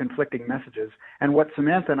other conflicting messages. And what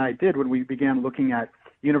Samantha and I did when we began looking at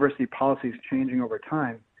university policies changing over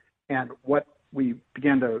time and what we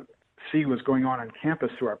began to see was going on campus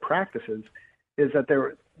through our practices is that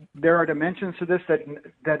there are dimensions to this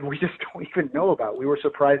that we just don't even know about. We were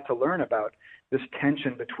surprised to learn about this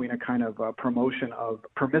tension between a kind of promotion of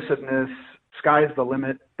permissiveness, sky's the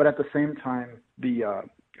limit, but at the same time, the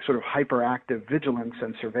sort of hyperactive vigilance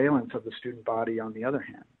and surveillance of the student body on the other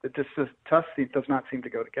hand. It just does not seem to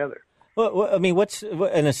go together. Well, I mean, what's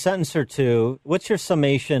in a sentence or two, what's your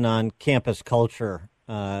summation on campus culture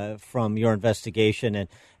from your investigation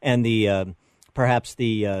and the perhaps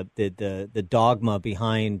the dogma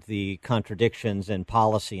behind the contradictions in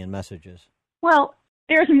policy and messages? Well,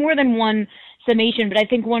 there's more than one summation, but I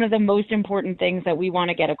think one of the most important things that we want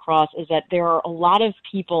to get across is that there are a lot of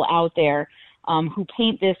people out there who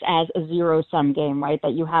paint this as a zero-sum game, right?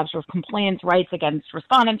 That you have sort of complainants' rights against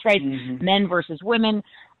respondents' rights, men versus women.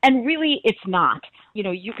 And really, it's not.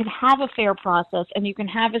 You can have a fair process and you can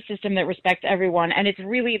have a system that respects everyone. And it's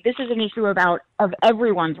really, this is an issue of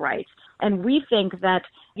everyone's rights. And we think that,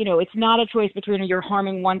 it's not a choice between you're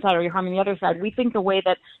harming one side or you're harming the other side. We think the way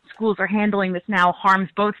that schools are handling this now harms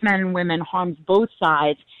both men and women, harms both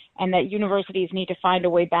sides, and that universities need to find a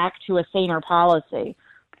way back to a saner policy.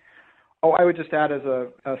 Oh, I would just add as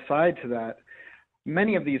a side to that,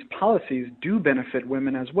 many of these policies do benefit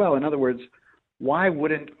women as well. In other words, why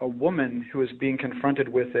wouldn't a woman who is being confronted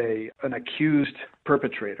with an accused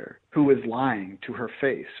perpetrator who is lying to her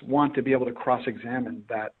face want to be able to cross-examine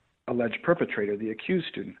that alleged perpetrator, the accused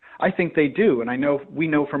student? I think they do, and we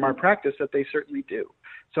know from our practice that they certainly do.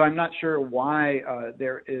 So I'm not sure why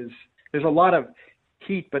there's a lot of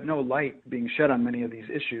heat but no light being shed on many of these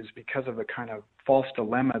issues because of the kind of false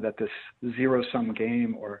dilemma that this zero-sum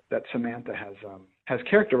game or that Samantha has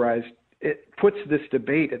characterized. It puts this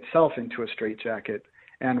debate itself into a straitjacket,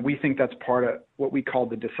 and we think that's part of what we call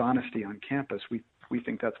the dishonesty on campus. We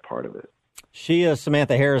think that's part of it. She is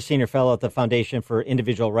Samantha Harris, Senior Fellow at the Foundation for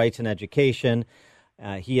Individual Rights in Education.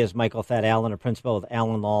 He is Michael Thad Allen, a principal of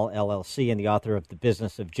Allen Law, LLC, and the author of The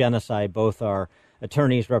Business of Genocide. Both are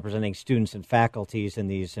attorneys representing students and faculties in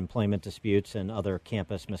these employment disputes and other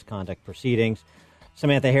campus misconduct proceedings.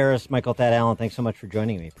 Samantha Harris, Michael Thad Allen, thanks so much for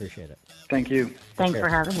joining me. Appreciate it. Thank you. Thanks for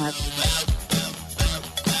having us.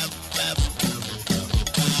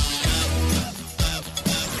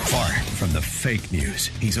 Far from the fake news,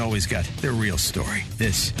 he's always got the real story.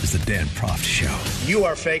 This is the Dan Proft Show. You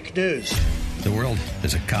are fake news. The world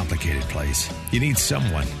is a complicated place. You need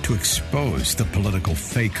someone to expose the political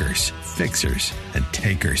fakers, fixers, and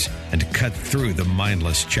takers, and to cut through the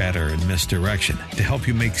mindless chatter and misdirection to help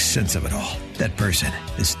you make sense of it all. That person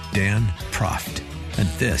is Dan Proft. And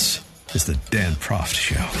this is the Dan Proft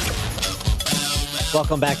Show.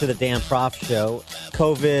 Welcome back to the Dan Proft Show.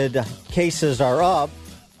 COVID cases are up,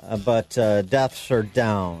 but deaths are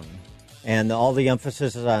down. And all the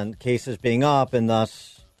emphasis is on cases being up, and thus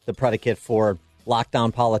the predicate for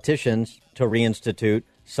lockdown politicians to reinstitute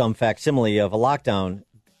some facsimile of a lockdown.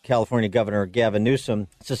 California Governor Gavin Newsom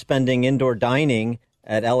suspending indoor dining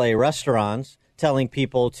at L.A. restaurants, telling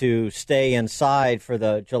people to stay inside for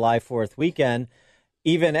the July 4th weekend,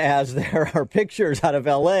 even as there are pictures out of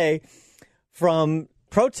L.A. from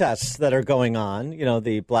protests that are going on,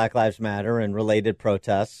 the Black Lives Matter and related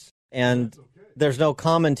protests. And there's no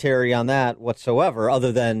commentary on that whatsoever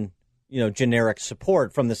other than generic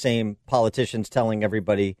support from the same politicians telling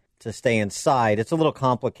everybody to stay inside. It's a little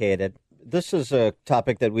complicated. This is a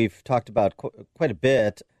topic that we've talked about quite a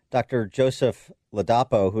bit. Dr. Joseph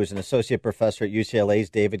Ladapo, who is an associate professor at UCLA's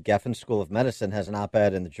David Geffen School of Medicine, has an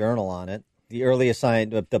op-ed in the Journal on it. The earliest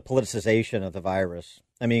sign of the politicization of the virus.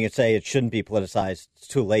 I mean, you could say it shouldn't be politicized. It's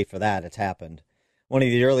too late for that. It's happened. One of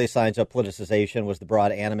the earliest signs of politicization was the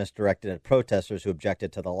broad animus directed at protesters who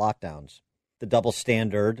objected to the lockdowns. The double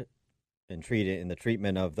standard in the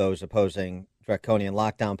treatment of those opposing draconian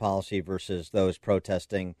lockdown policy versus those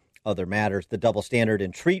protesting other matters. The double standard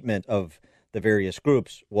in treatment of the various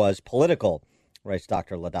groups was political, writes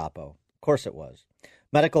Dr. Ladapo. Of course it was.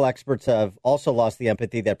 Medical experts have also lost the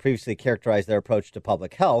empathy that previously characterized their approach to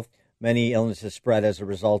public health. Many illnesses spread as a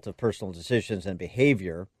result of personal decisions and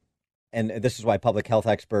behavior. And this is why public health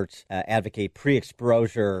experts advocate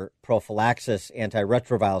pre-exposure prophylaxis,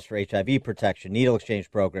 antiretrovirals for HIV protection, needle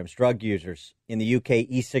exchange programs, drug users. In the UK,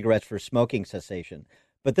 e-cigarettes for smoking cessation.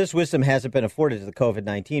 But this wisdom hasn't been afforded to the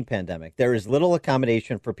COVID-19 pandemic. There is little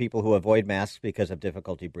accommodation for people who avoid masks because of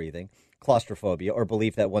difficulty breathing, claustrophobia, or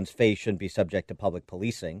belief that one's face shouldn't be subject to public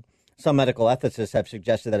policing. Some medical ethicists have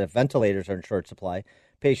suggested that if ventilators are in short supply,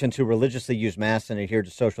 patients who religiously use masks and adhere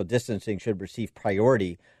to social distancing should receive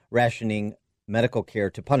priority, rationing medical care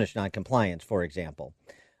to punish noncompliance, for example.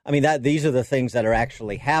 I mean, these are the things that are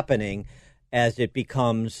actually happening as it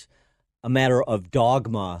becomes a matter of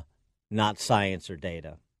dogma, not science or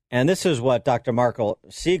data. And this is what Dr. Marco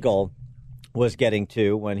Siegel was getting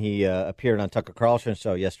to when he appeared on Tucker Carlson's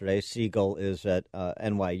show yesterday. Siegel is at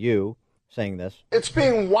NYU saying this. It's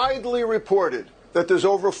being widely reported that there's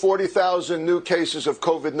over 40,000 new cases of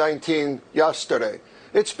COVID-19 yesterday.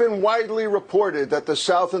 It's been widely reported that the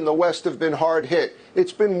South and the West have been hard hit.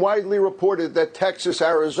 It's been widely reported that Texas,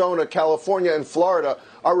 Arizona, California, and Florida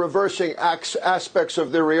are reversing aspects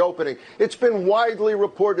of their reopening. It's been widely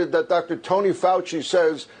reported that Dr. Tony Fauci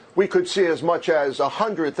says we could see as much as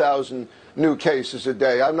 100,000 new cases a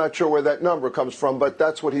day. I'm not sure where that number comes from, but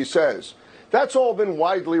that's what he says. That's all been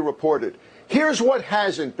widely reported. Here's what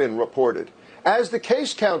hasn't been reported. As the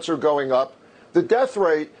case counts are going up, the death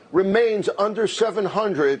rate remains under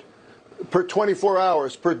 700 per 24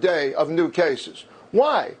 hours per day of new cases.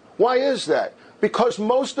 Why? Why is that? Because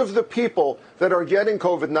most of the people that are getting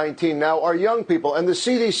COVID-19 now are young people. And the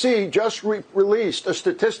CDC just released a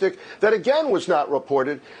statistic that, again, was not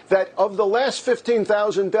reported, that of the last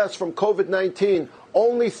 15,000 deaths from COVID-19,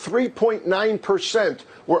 only 3.9%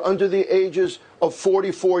 were under the ages of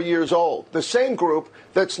 44 years old. The same group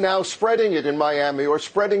that's now spreading it in Miami or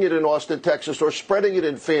spreading it in Austin, Texas, or spreading it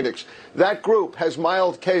in Phoenix. That group has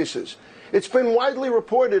mild cases. It's been widely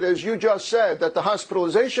reported, as you just said, that the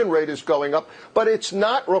hospitalization rate is going up, but it's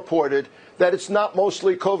not reported that it's not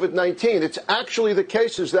mostly COVID-19. It's actually the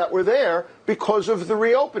cases that were there because of the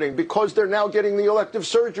reopening, because they're now getting the elective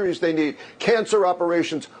surgeries they need, cancer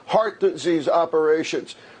operations, heart disease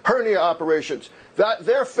operations, hernia operations. That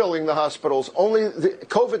they're filling the hospitals. Only the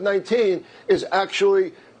COVID-19 is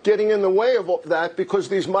actually getting in the way of that because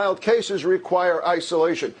these mild cases require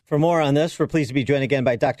isolation. For more on this, we're pleased to be joined again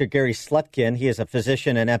by Dr. Gary Slutkin. He is a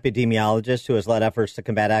physician and epidemiologist who has led efforts to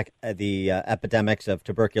combat the epidemics of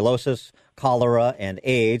tuberculosis, cholera, and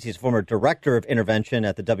AIDS. He's former director of intervention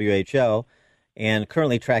at the WHO and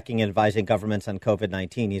currently tracking and advising governments on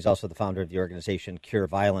COVID-19. He's also the founder of the organization Cure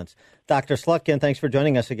Violence. Dr. Slutkin, thanks for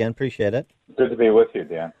joining us again. Appreciate it. Good to be with you,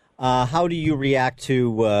 Dan. How do you react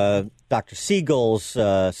to Dr. Siegel's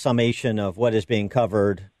summation of what is being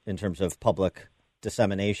covered in terms of public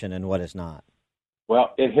dissemination and what is not?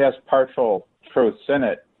 Well, it has partial truths in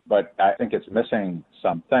it, but I think it's missing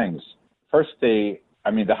some things. First, the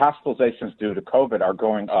hospitalizations due to COVID are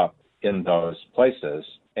going up in those places.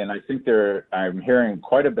 And I think I'm hearing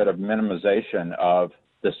quite a bit of minimization of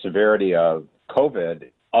the severity of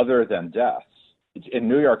COVID other than deaths. In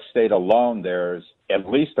New York State alone, there's at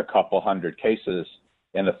least a couple hundred cases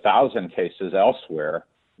and 1,000 cases elsewhere,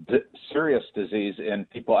 serious disease in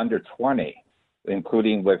people under 20,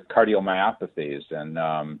 including with cardiomyopathies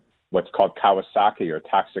and what's called Kawasaki or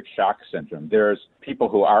toxic shock syndrome. There's people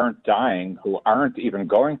who aren't dying, who aren't even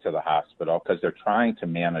going to the hospital because they're trying to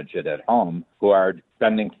manage it at home, who are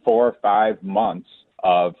spending 4 or 5 months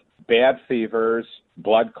of bad fevers,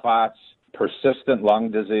 blood clots, persistent lung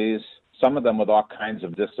disease, some of them with all kinds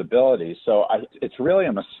of disabilities. So it's really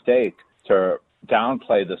a mistake to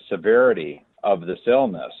downplay the severity of this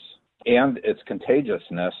illness and its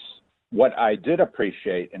contagiousness. What I did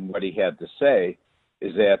appreciate in what he had to say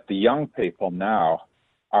is that the young people now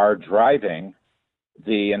are driving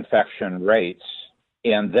the infection rates,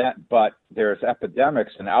 but there's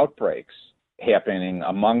epidemics and outbreaks happening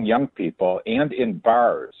among young people and in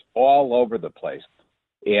bars all over the place.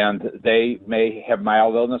 And they may have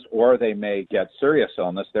mild illness or they may get serious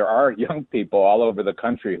illness. There are young people all over the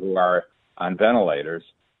country who are on ventilators,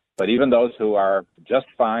 but even those who are just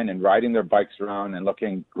fine and riding their bikes around and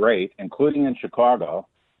looking great, including in Chicago,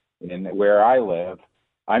 where I live,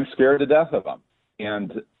 I'm scared to death of them.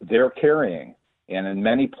 And they're carrying. And in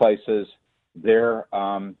many places, they're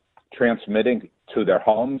transmitting to their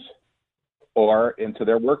homes or into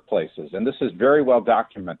their workplaces. And this is very well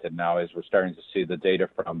documented now as we're starting to see the data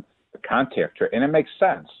from the contact rate. And it makes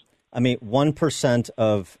sense. 1%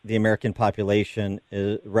 of the American population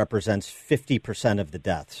represents 50% of the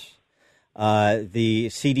deaths. The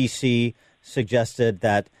CDC suggested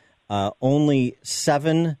that only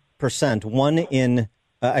 7%,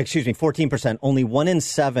 14%, only 1 in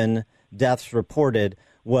 7 deaths reported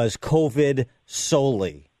was COVID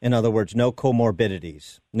solely. In other words, no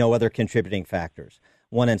comorbidities, no other contributing factors.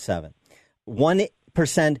 1 in 7. 1%,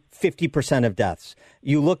 50% of deaths.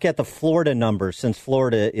 You look at the Florida numbers, since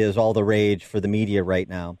Florida is all the rage for the media right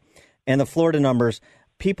now. And the Florida numbers,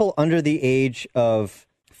 people under the age of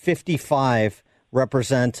 55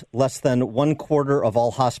 represent less than 1/4 of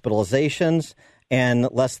all hospitalizations and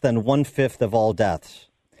less than 1/5 of all deaths.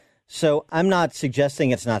 So I'm not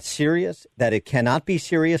suggesting it's not serious, that it cannot be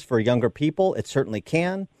serious for younger people. It certainly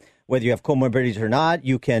can. Whether you have comorbidities or not,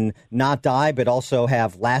 you can not die, but also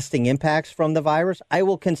have lasting impacts from the virus. I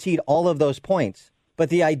will concede all of those points. But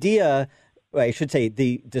the idea, I should say,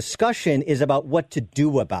 the discussion is about what to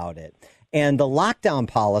do about it. And the lockdown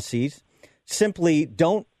policies simply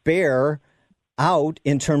don't bear out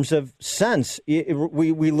in terms of sense.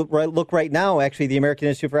 We look right now, actually, the American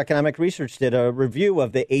Institute for Economic Research did a review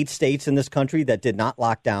of the 8 states in this country that did not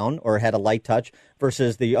lock down or had a light touch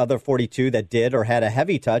versus the other 42 that did or had a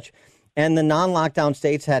heavy touch. And the non-lockdown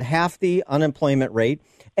states had half the unemployment rate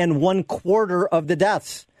and 1/4 of the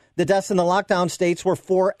deaths. The deaths in the lockdown states were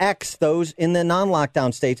 4x those in the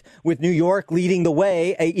non-lockdown states, with New York leading the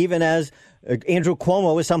way, even as Andrew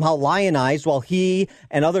Cuomo is somehow lionized, while he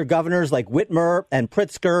and other governors like Whitmer and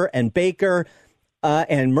Pritzker and Baker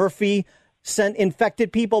and Murphy sent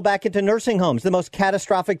infected people back into nursing homes, the most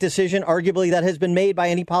catastrophic decision arguably that has been made by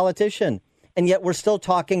any politician. And yet we're still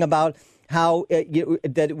talking about how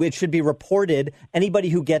that it should be reported. Anybody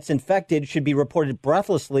who gets infected should be reported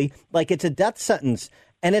breathlessly like it's a death sentence.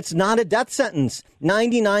 And it's not a death sentence.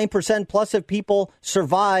 99% plus of people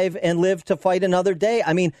survive and live to fight another day.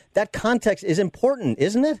 I mean, that context is important,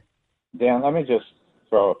 isn't it? Dan, let me just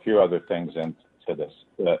throw a few other things into this.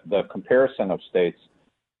 The comparison of states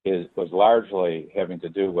was largely having to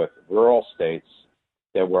do with rural states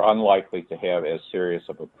that we're unlikely to have as serious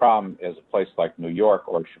of a problem as a place like New York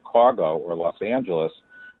or Chicago or Los Angeles,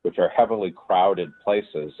 which are heavily crowded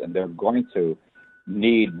places, and they're going to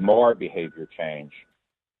need more behavior change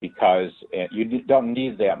because you don't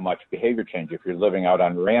need that much behavior change if you're living out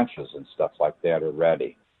on ranches and stuff like that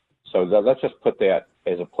already. So let's just put that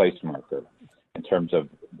as a place marker in terms of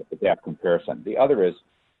that comparison. The other is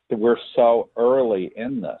that we're so early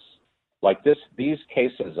in this. Like these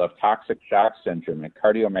cases of toxic shock syndrome and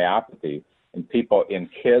cardiomyopathy in people, in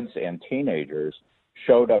kids and teenagers,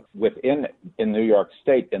 showed up in New York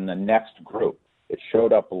State in the next group. It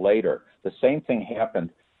showed up later. The same thing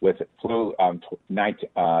happened with flu, the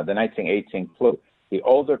 1918 flu. The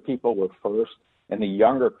older people were first, and the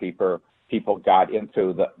younger people got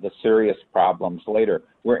into the serious problems later.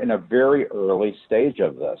 We're in a very early stage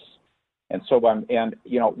of this. And so,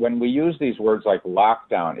 when we use these words like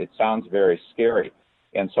lockdown, it sounds very scary.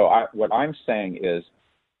 And so what I'm saying is,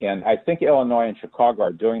 and I think Illinois and Chicago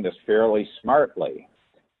are doing this fairly smartly,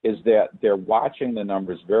 is that they're watching the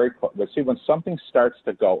numbers very close. But see, when something starts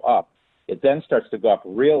to go up, it then starts to go up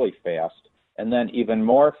really fast and then even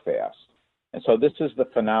more fast. And so this is the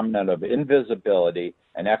phenomenon of invisibility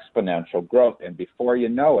and exponential growth. And before you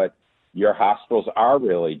know it, your hospitals are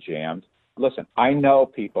really jammed. Listen, I know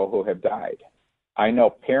people who have died. I know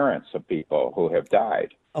parents of people who have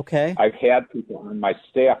died. Okay. I've had people on my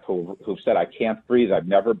staff who said, I can't breathe. I've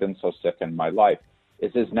never been so sick in my life.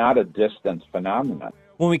 This is not a distant phenomenon.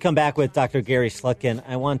 When we come back with Dr. Gary Slutkin,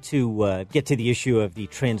 I want to get to the issue of the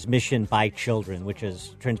transmission by children, which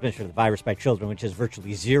is transmission of the virus by children, which is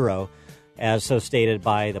virtually zero, as so stated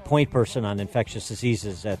by the point person on infectious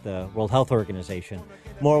diseases at the World Health Organization.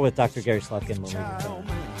 More with Dr. Gary Slutkin when we return.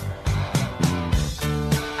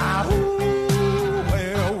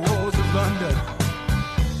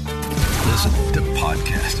 Listen to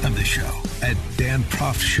podcast of the show at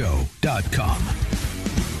danproffshow.com.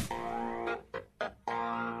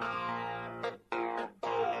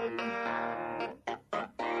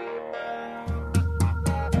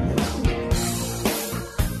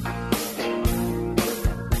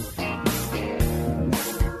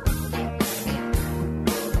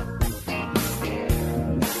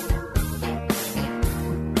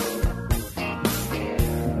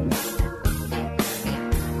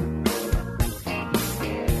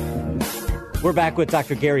 We're back with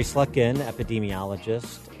Dr. Gary Slutkin,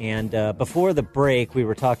 epidemiologist. And before the break, we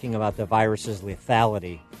were talking about the virus's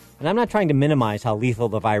lethality. And I'm not trying to minimize how lethal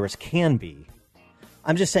the virus can be.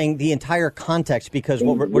 I'm just saying the entire context, because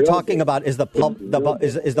what we're talking about is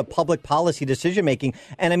the public policy decision making.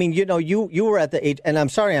 And I mean, you were at the age, and I'm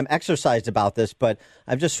sorry I'm exercised about this, but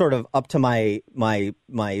I'm just sort of up to my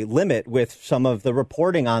limit with some of the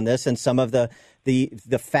reporting on this and some of the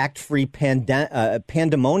fact-free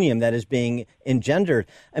pandemonium that is being engendered.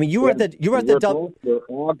 I mean, we're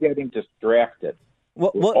all getting distracted.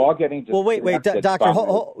 Wait, Doctor,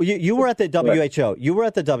 you were at the WHO. You were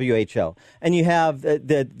at the WHO, and you have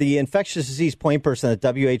the infectious disease point person at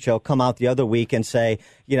WHO come out the other week and say,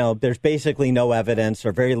 there's basically no evidence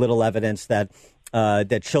or very little evidence that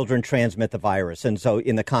children transmit the virus, and so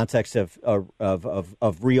in the context of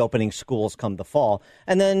reopening schools come the fall,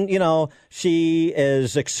 and then she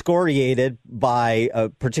is excoriated by a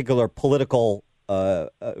particular political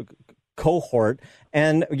cohort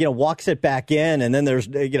and walks it back in, and then there's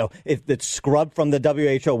if it's scrubbed from the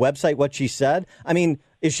WHO website what she said. I mean,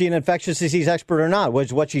 is she an infectious disease expert or not?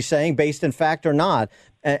 Was what she's saying based in fact or not?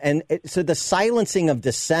 And so the silencing of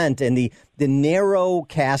dissent and the narrow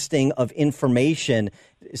casting of information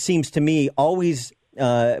seems to me always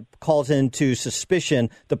calls into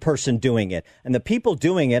suspicion the person doing it. And the people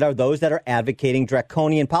doing it are those that are advocating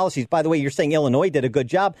draconian policies. By the way, you're saying Illinois did a good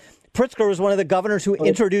job. Pritzker was one of the governors who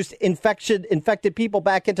introduced infected people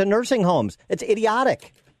back into nursing homes. It's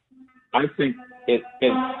idiotic. I think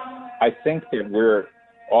I think that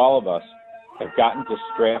all of us have gotten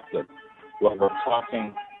distracted when we're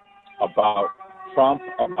talking about Trump,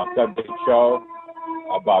 about WHO,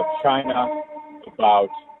 about China, about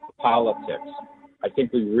politics. I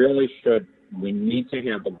think we need to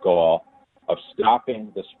have a goal of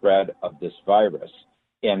stopping the spread of this virus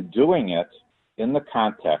and doing it in the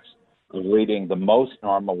context of leading the most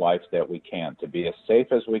normal life that we can, to be as safe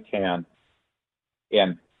as we can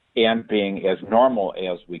and being as normal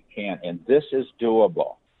as we can. And this is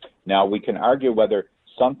doable. Now, we can argue whether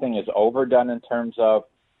something is overdone in terms of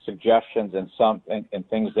suggestions and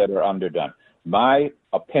things that are underdone. My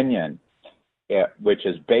opinion, which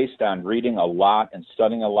is based on reading a lot and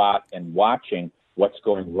studying a lot and watching what's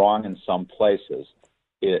going wrong in some places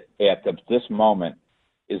at this moment,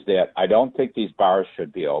 is that I don't think these bars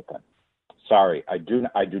should be open. sorry. I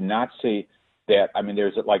do not see that. I mean,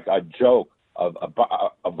 there's like a joke of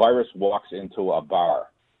a virus walks into a bar.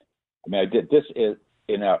 I mean, this is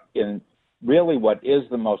in really what is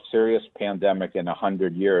the most serious pandemic in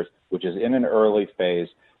 100 years, which is in an early phase.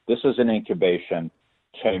 This is an incubation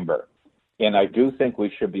chamber. And I do think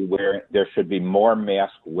there should be more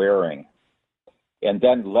mask wearing. And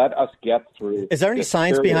then let us get through. Is there any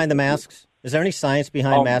science behind the masks? Is there any science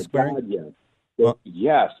behind mask wearing? God, yes.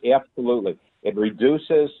 Yes, absolutely. It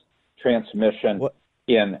reduces transmission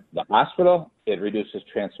in the hospital. It reduces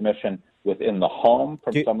transmission within the home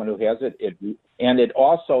from someone who has it. And it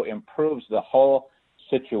also improves the whole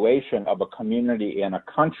situation of a community and a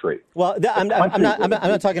country. Well, I'm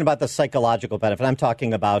not talking about the psychological benefit. I'm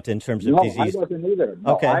talking about in terms of disease. No, I wasn't either.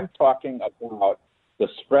 No, okay. I'm talking about the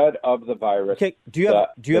spread of the virus. Okay. Do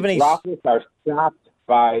you have any droplets are stopped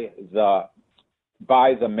by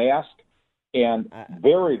the mask and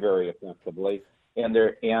very, very effectively.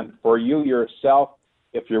 And for you yourself,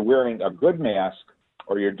 if you're wearing a good mask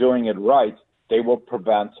or you're doing it right, they will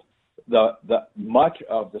prevent the much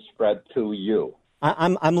of the spread to you.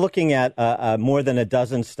 I'm looking at more than a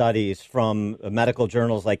dozen studies from medical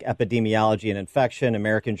journals like Epidemiology and Infection,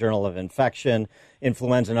 American Journal of Infection,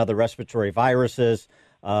 Influenza and Other Respiratory Viruses,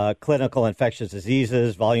 Clinical Infectious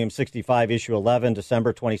Diseases, Volume 65, Issue 11,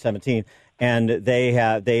 December 2017, and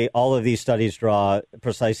all of these studies draw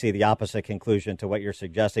precisely the opposite conclusion to what you're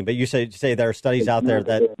suggesting. But you say there are studies out there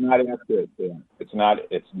that it's not accurate, Dan. It's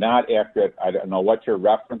not accurate. I don't know what you're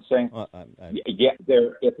referencing.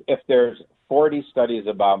 If there's 40 studies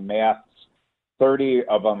about masks, 30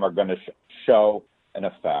 of them are going to show an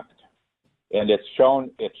effect. And it's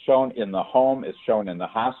shown in the home, it's shown in the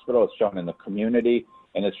hospital, it's shown in the community,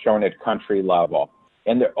 and it's shown at country level.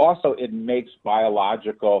 And it makes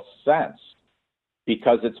biological sense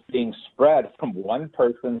because it's being spread from one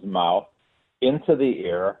person's mouth into the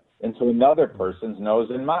air, into another person's nose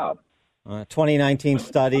and mouth. 2019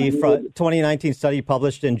 study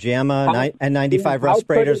published in JAMA, N95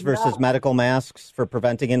 respirators versus medical masks for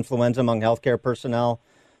preventing influenza among healthcare personnel.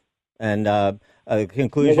 And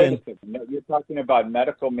conclusion. No, you're talking about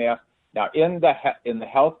medical masks. Now, in the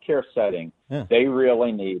healthcare setting, they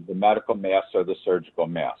really need the medical masks or the surgical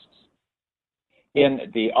masks.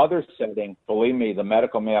 In the other setting, believe me, the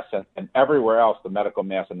medical masks and everywhere else, the medical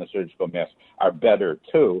masks and the surgical masks are better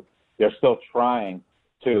too. They're still trying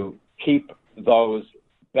to keep those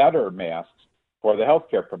better masks for the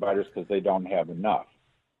healthcare providers because they don't have enough.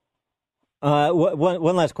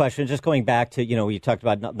 One last question, just going back to, you talked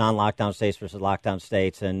about non-lockdown states versus lockdown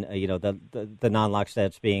states and, the non-lock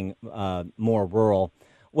states being more rural.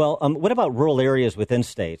 Well, what about rural areas within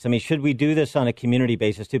states? I mean, should we do this on a community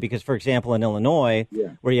basis, too? Because, for example, in Illinois,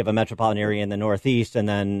 where you have a metropolitan area in the Northeast and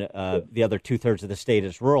then the other two-thirds of the state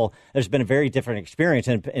is rural, there's been a very different experience.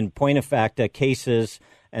 And in point of fact, cases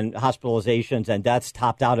and hospitalizations and deaths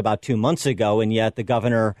topped out about 2 months ago, and yet the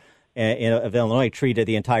governor of Illinois treated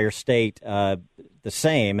the entire state the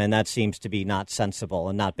same, and that seems to be not sensible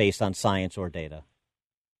and not based on science or data.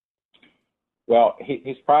 Well,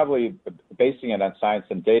 he's probably basing it on science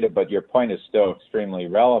and data, but your point is still extremely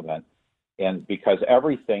relevant, and because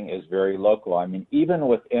everything is very local. I mean, even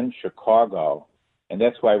within Chicago, and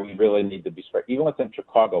that's why we really need to be spread. Even within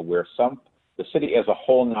Chicago, where the city as a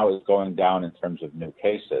whole now is going down in terms of new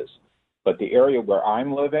cases, but the area where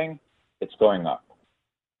I'm living, it's going up.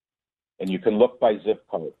 And you can look by zip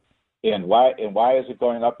code. And why is it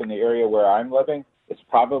going up in the area where I'm living? It's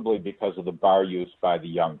probably because of the bar use by the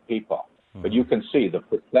young people. But you can see the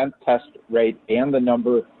percent test rate and the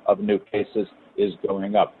number of new cases is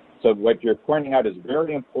going up. So what you're pointing out is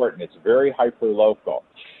very important. It's very hyper-local.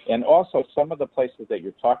 And also some of the places that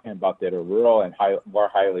you're talking about that are rural and more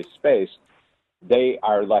highly spaced, they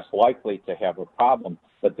are less likely to have a problem,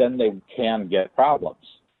 but then they can get problems.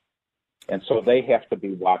 And so they have to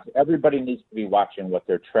be watched. Everybody needs to be watching what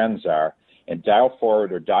their trends are and dial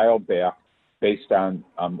forward or dial back based on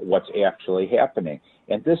what's actually happening.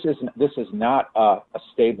 And this is not a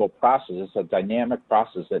stable process. It's a dynamic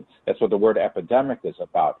process. That's what the word epidemic is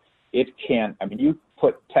about. You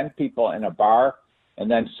put 10 people in a bar,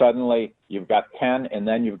 and then suddenly you've got 10, and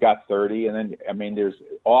then you've got 30, and then, there's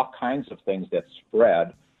all kinds of things that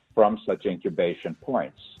spread from such incubation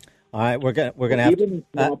points. All right, we're gonna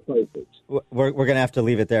have to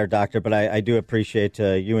leave it there, Doctor. But I do appreciate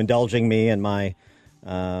you indulging me in my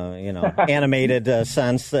animated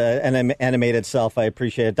sense and animated self. I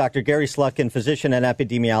appreciate it. Dr. Gary Slutkin, physician and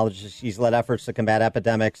epidemiologist. He's led efforts to combat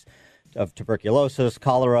epidemics of tuberculosis,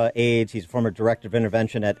 cholera, AIDS. He's a former director of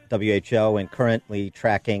intervention at WHO and currently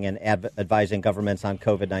tracking and advising governments on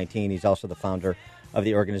COVID-19. He's also the founder of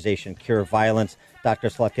the organization Cure Violence. Dr.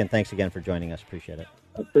 Slutkin, thanks again for joining us. Appreciate it.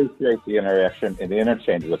 I appreciate the interaction and the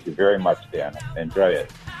interchange with you very much, Dan. Enjoy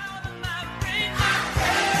it.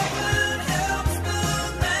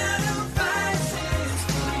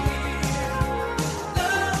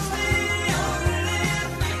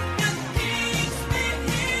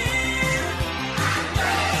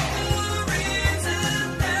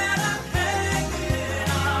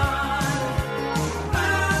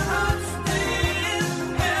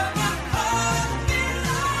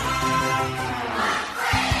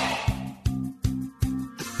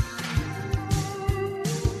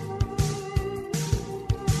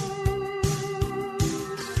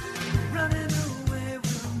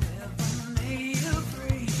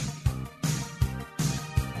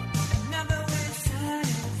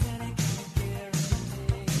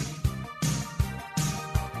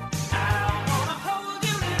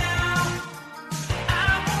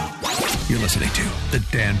 You're listening to The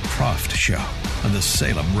Dan Proft Show on the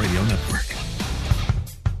Salem Radio Network.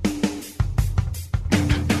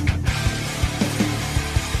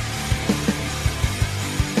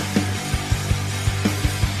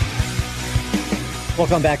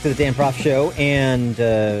 Welcome back to the Dan Proft Show, and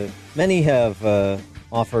many have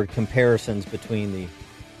offered comparisons between the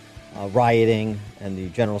rioting and the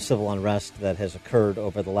general civil unrest that has occurred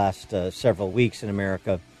over the last several weeks in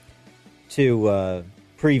America to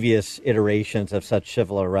previous iterations of such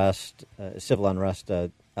civil unrest,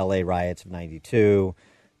 L.A. riots of 92,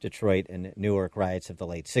 Detroit and Newark riots of the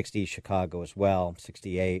late 60s, Chicago as well,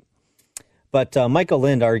 68. But Michael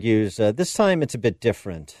Lind argues this time it's a bit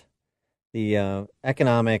different. The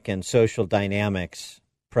economic and social dynamics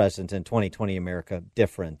present in 2020 America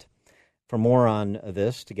different. For more on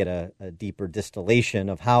this, to get a deeper distillation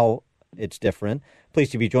of how it's different,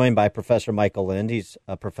 pleased to be joined by Professor Michael Lind. He's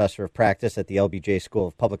a professor of practice at the LBJ School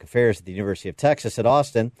of Public Affairs at the University of Texas at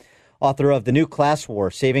Austin, author of The New Class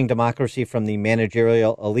War, Saving Democracy from the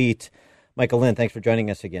Managerial Elite. Michael Lind, thanks for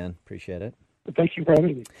joining us again. Appreciate it. Thank you for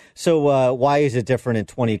having me. So why is it different in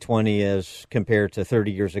 2020 as compared to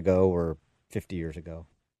 30 years ago or 50 years ago?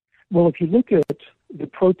 Well, if you look at the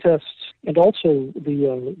protests and also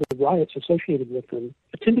the riots associated with them,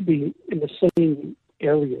 they tend to be in the same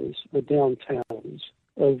areas, the downtowns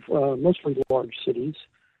of mostly large cities,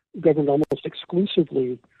 governed almost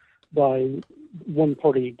exclusively by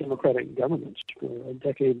one-party democratic governments for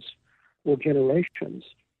decades or generations.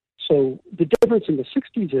 So the difference in the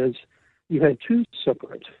 60s is you had two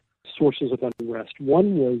separate sources of unrest.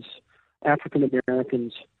 One was African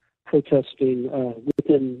Americans protesting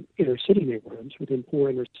within inner-city neighborhoods, within poor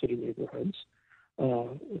inner-city neighborhoods.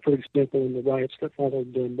 For example, in the riots that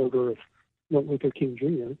followed the murder of Martin Luther King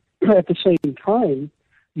Jr. At the same time,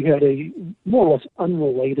 you had a more or less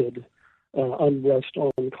unrelated unrest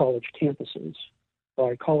on college campuses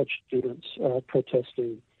by college students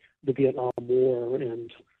protesting the Vietnam War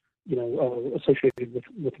and, associated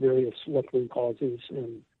with various left-wing causes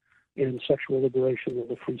and sexual liberation and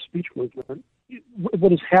the free speech movement.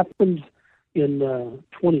 What has happened in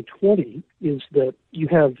 2020 is that you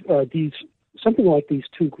have something like these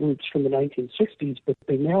two groups from the 1960s, but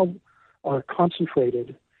they now are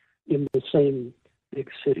concentrated in the same big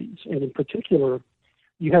cities. And in particular,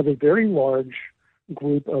 you have a very large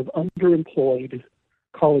group of underemployed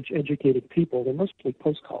college-educated people, they're mostly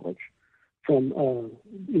post-college, from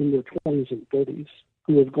in their 20s and 30s,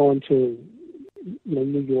 who have gone to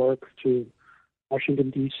New York, to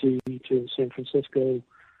Washington, D.C., to San Francisco,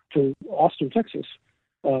 to Austin, Texas,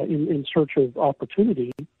 in search of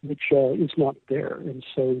opportunity, which is not there. And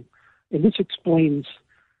this explains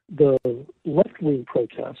the left-wing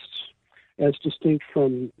protests as distinct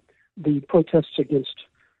from the protests against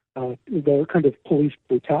the kind of police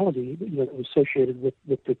brutality associated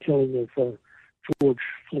with the killing of George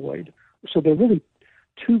Floyd. So there are really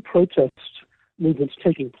two protest movements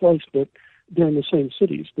taking place, but they're in the same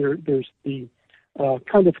cities. There's the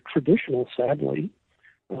kind of traditional, sadly,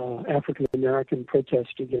 African-American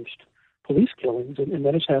protest against police killings, and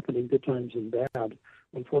that is happening good times and bad,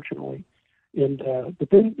 unfortunately. But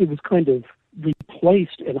then it was kind of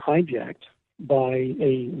replaced and hijacked by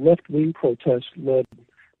a left-wing protest led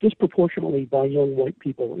disproportionately by young white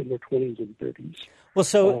people in their 20s and 30s. Well,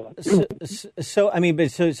 so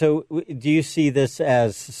do you see this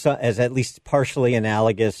as at least partially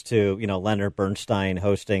analogous to, Leonard Bernstein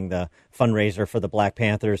hosting the fundraiser for the Black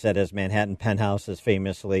Panthers at his Manhattan penthouse, as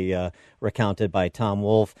famously recounted by Tom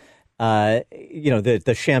Wolfe?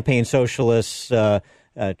 The Champagne socialists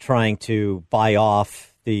trying to buy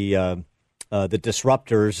off the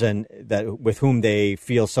disruptors and that with whom they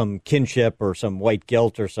feel some kinship or some white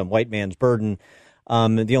guilt or some white man's burden.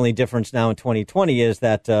 The only difference now in 2020 is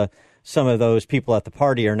that some of those people at the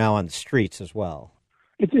party are now on the streets as well.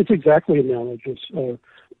 It's exactly analogous.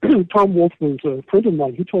 Tom Wolfe was a friend of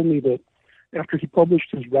mine. He told me that after he published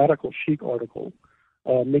his Radical Chic article,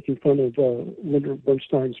 making fun of Leonard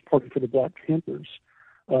Bernstein's Party for the Black Panthers,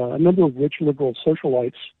 a number of rich liberal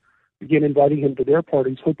socialites began inviting him to their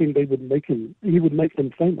parties, hoping he would make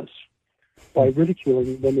them famous by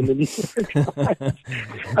ridiculing them in the New York Times.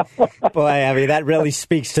 Boy, I mean, that really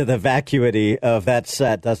speaks to the vacuity of that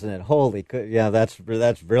set, doesn't it? Holy, yeah, that's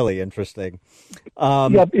really interesting.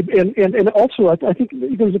 Yeah, and also I think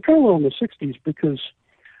there's a parallel in the '60s because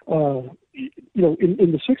in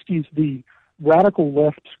the '60s the radical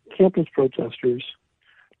left campus protesters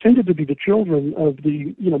tended to be the children of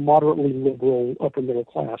the moderately liberal upper middle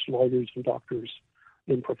class, lawyers and doctors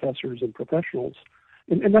and professors and professionals,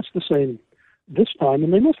 and that's the same this time.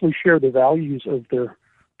 And they mostly share the values of their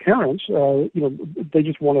parents. They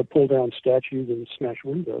just want to pull down statues and smash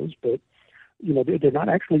windows, but they're not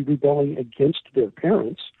actually rebelling against their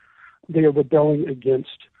parents. They are rebelling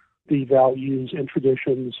against the values and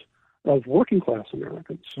traditions of working class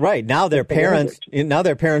Americans. Right. Now their parents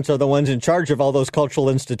are the ones in charge of all those cultural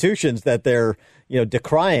institutions that they're,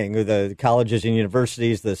 decrying, the colleges and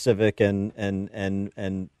universities, the civic and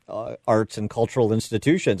arts and cultural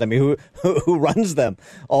institutions. I mean, who runs them?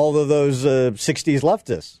 All of those 60s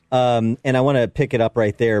leftists. And I want to pick it up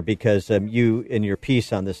right there because you, in your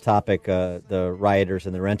piece on this topic, the rioters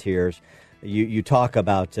and the rentiers, you talk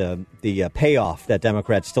about the payoff that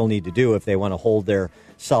Democrats still need to do if they want to hold their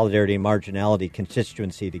solidarity and marginality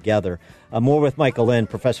constituency together. More with Michael Lind,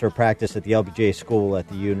 professor of practice at the LBJ School at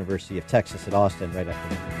the University of Texas at Austin, right after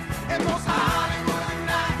this.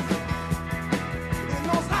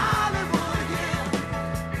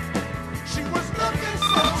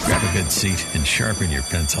 Grab a good seat and sharpen your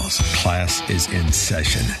pencils. Class is in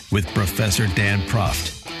session with Professor Dan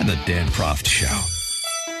Proft and the Dan Proft Show.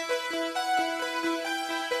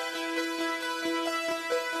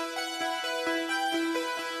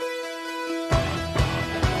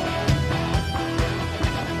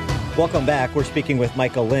 Welcome back. We're speaking with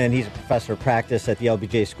Michael Lind. He's a professor of practice at the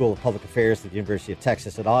LBJ School of Public Affairs at the University of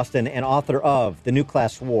Texas at Austin and author of The New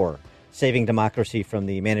Class War, Saving Democracy from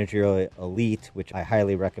the Managerial Elite, which I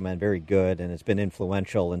highly recommend. Very good, and it's been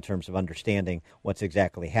influential in terms of understanding what's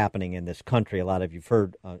exactly happening in this country. A lot of you've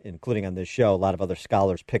heard, including on this show, a lot of other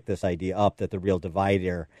scholars pick this idea up that the real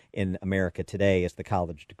divider in America today is the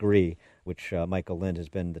college degree, which Michael Lind has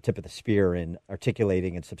been the tip of the spear in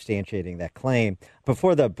articulating and substantiating that claim.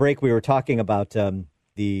 Before the break, we were talking about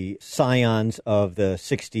the scions of the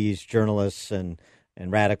 60s journalists and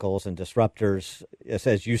radicals and disruptors,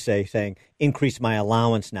 as you say, saying, increase my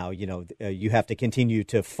allowance now. You have to continue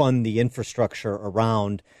to fund the infrastructure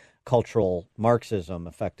around cultural Marxism,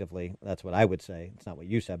 effectively. That's what I would say. It's not what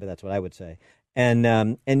you said, but that's what I would say.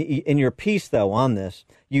 And in your piece, though, on this,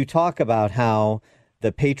 you talk about how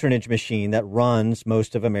the patronage machine that runs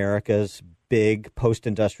most of America's big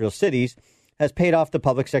post-industrial cities has paid off the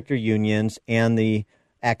public sector unions and the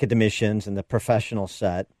academicians and the professional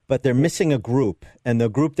set, but they're missing a group, and the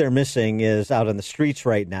group they're missing is out on the streets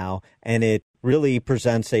right now, and it really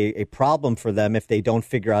presents a problem for them if they don't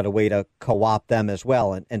figure out a way to co-opt them as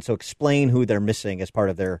well. And so explain who they're missing as part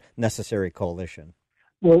of their necessary coalition.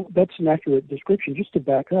 Well, that's an accurate description. Just to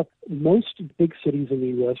back up, most big cities in the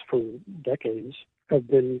U.S. for decades have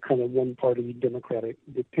been kind of one-party Democratic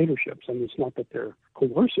dictatorships. I mean, it's not that they're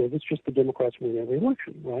coercive, it's just the Democrats win every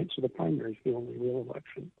election, right? So the primary is the only real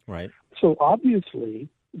election. Right. So obviously,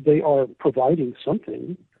 they are providing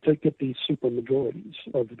something to get these supermajorities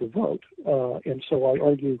of the vote. And so I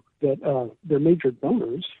argue that their major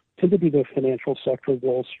donors tend to be the financial sector,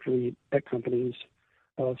 Wall Street, tech companies,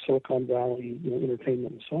 Silicon Valley,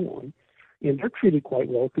 entertainment, and so on. And they're treated quite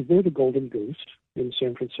well because they're the golden goose in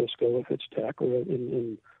San Francisco if it's tech, or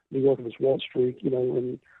in New York if it's Wall Street,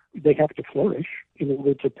 and they have to flourish in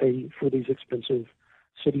order to pay for these expensive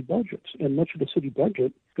city budgets. And much of the city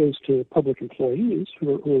budget goes to public employees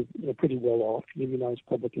who are pretty well off, unionized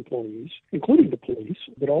public employees, including the police,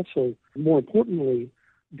 but also, more importantly,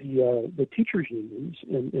 the teachers' unions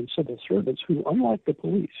and civil servants who, unlike the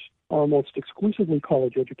police, are almost exclusively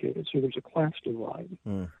college educated. So there's a class divide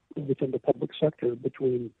within the public sector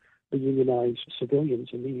between the unionized civilians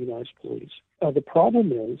and the unionized police. The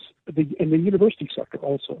problem is, and the university sector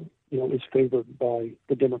also, is favored by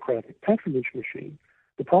the Democratic patronage machine.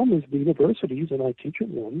 The problem is the universities, and I teach at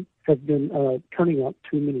one, have been turning out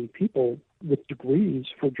too many people with degrees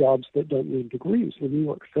for jobs that don't need degrees. The New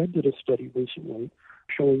York Fed did a study recently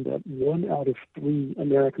showing that 1 out of 3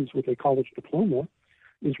 Americans with a college diploma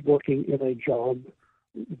is working in a job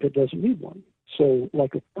that doesn't need one. So,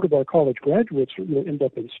 like a third of our college graduates end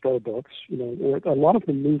up in Starbucks, or a lot of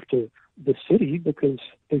them move to the city because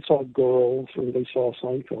they saw Girls or they saw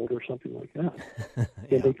Seinfeld or something like that.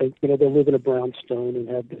 And they think, they live in a brownstone and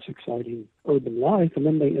have this exciting urban life, and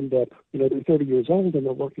then they end up, they're 30 years old and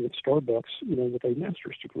they're working at Starbucks, with a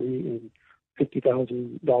master's degree in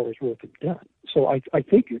 $50,000 worth of debt. So I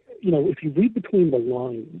think, if you read between the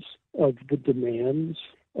lines of the demands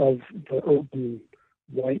of the urban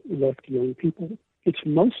white left young people, it's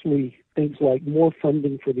mostly things like more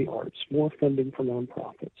funding for the arts, more funding for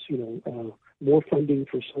nonprofits, more funding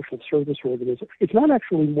for social service organizations. It's not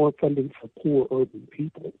actually more funding for poor urban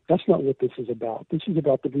people. That's not what this is about. This is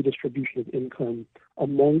about the redistribution of income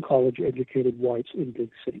among college-educated whites in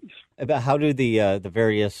big cities. About how do the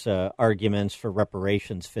various arguments for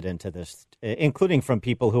reparations fit into this, including from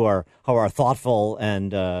people who are thoughtful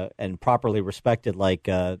and properly respected, like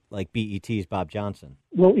BET's Bob Johnson?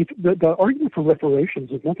 Well, the argument for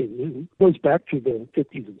reparations is nothing new. It goes back to the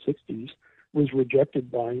 50s and 60s. Was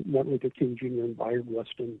rejected by Martin Luther King Jr. and Bayard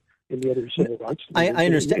Rustin and the other civil rights. I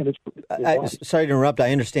understand. Sorry to interrupt.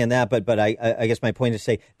 I understand that, but I guess my point is to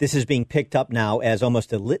say this is being picked up now as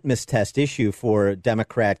almost a litmus test issue for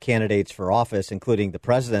Democrat candidates for office, including the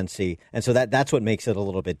presidency, and so that's what makes it a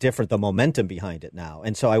little bit different. The momentum behind it now,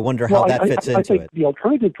 and so I wonder how that fits into I think it. The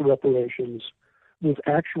alternative to reparations was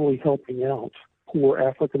actually helping out poor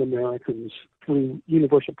African Americans through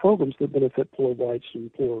universal programs that benefit poor whites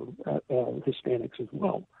and poor Hispanics as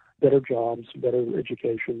well. Better jobs, better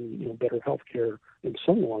education, better health care, and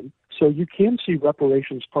so on. So you can see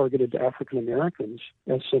reparations targeted to African Americans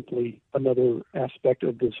as simply another aspect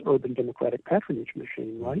of this urban democratic patronage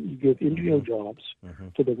machine, right? You give NGO jobs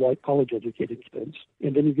to the white college-educated kids,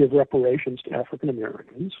 and then you give reparations to African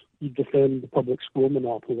Americans. You defend the public school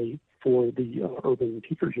monopoly for the urban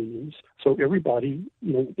teachers unions. So everybody,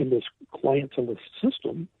 in this clientelist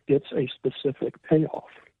system gets a specific payoff,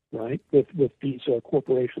 right? With these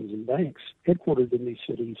corporations and banks headquartered in these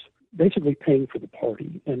cities basically paying for the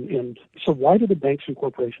party. And so why do the banks and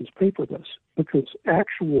corporations pay for this? Because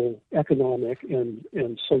actual economic and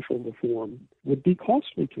social reform would be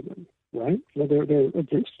costly to them. Right? They're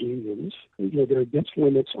against unions. They're against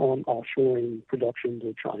limits on offshoring production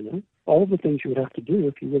to China. All of the things you would have to do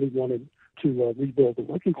if you really wanted to rebuild the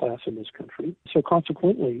working class in this country. So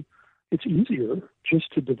consequently, it's easier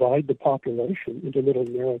just to divide the population into little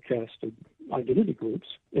narrow-casted identity groups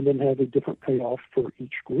and then have a different payoff for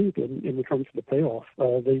each group. And in return for the payoff,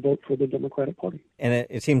 they vote for the Democratic Party. And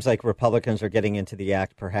it seems like Republicans are getting into the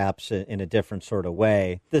act perhaps in a different sort of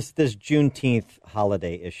way. This Juneteenth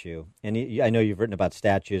holiday issue, and I know you've written about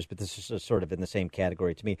statues, but this is sort of in the same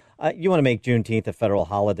category to me. You want to make Juneteenth a federal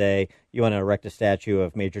holiday. You want to erect a statue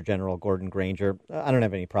of Major General Gordon Granger. I don't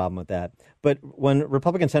have any problem with that. But when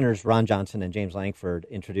Republican Senators Ron Johnson and James Lankford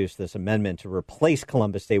introduced this amendment to replace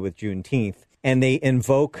Columbus Day with Juneteenth, and they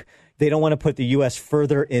don't want to put the U.S.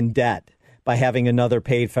 further in debt by having another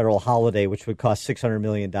paid federal holiday, which would cost $600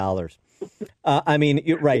 million. I mean,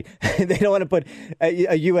 you're right. They don't want to put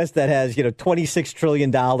a U.S. that has, $26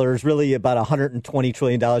 trillion, really about $120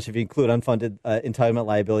 trillion if you include unfunded entitlement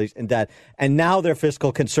liabilities in debt. And now they're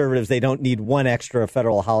fiscal conservatives. They don't need one extra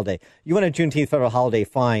federal holiday. You want a Juneteenth federal holiday,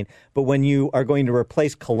 fine. But when you are going to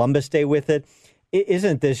replace Columbus Day with it,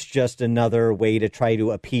 isn't this just another way to try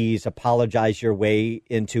to apologize your way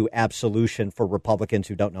into absolution for Republicans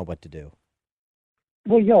who don't know what to do?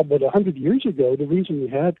 Well, yeah, but 100 years ago, the reason we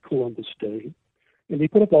had Columbus Day, and they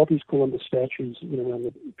put up all these Columbus statues, around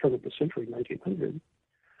the turn of the century, 1900,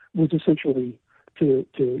 was essentially to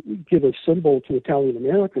give a symbol to Italian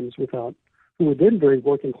Americans who were then very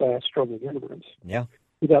working class, struggling immigrants. Yeah.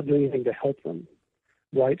 Without doing anything to help them,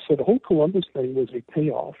 right? So the whole Columbus thing was a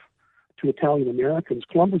payoff to Italian Americans.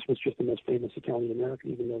 Columbus was just the most famous Italian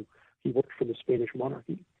American, even though he worked for the Spanish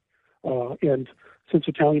monarchy. And since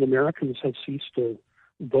Italian Americans had ceased to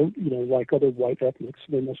vote, like other white ethnics,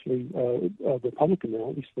 they're mostly Republican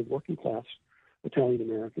now, at least the working class Italian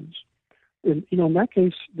Americans. And, in that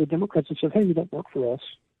case, the Democrats have said, hey, you don't work for us.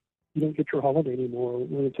 You don't get your holiday anymore.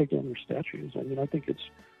 We're going to take down your statues. I mean, I think it's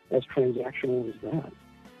as transactional as that,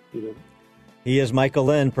 He is Michael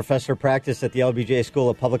Lind, professor of practice at the LBJ School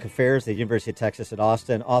of Public Affairs at the University of Texas at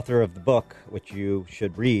Austin, author of the book, which you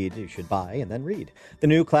should read, you should buy and then read, The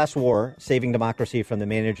New Class War, Saving Democracy from the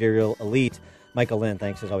Managerial Elite. Michael Lind,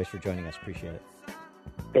 thanks as always for joining us. Appreciate it.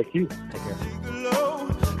 Thank you. Take care.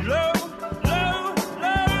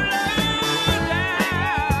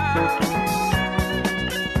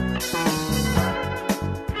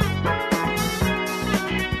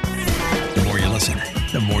 The more you listen,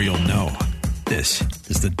 the more you'll know. This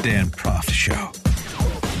is the Dan Proft Show.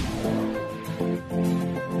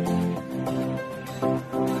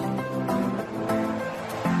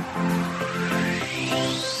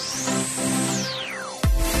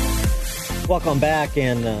 Welcome back,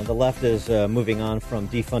 and the left is moving on from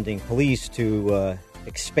defunding police to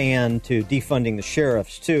expand to defunding the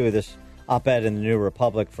sheriffs, too. This op-ed in the New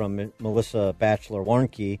Republic from Melissa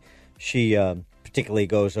Batchelor-Warnke, she particularly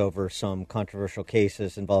goes over some controversial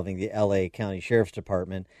cases involving the L.A. County Sheriff's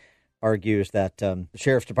Department, argues that the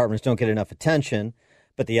sheriff's departments don't get enough attention,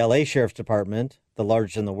 but the L.A. Sheriff's Department, the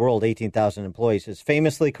largest in the world, 18,000 employees, is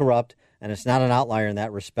famously corrupt, and it's not an outlier in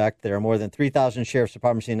that respect. There are more than 3,000 sheriff's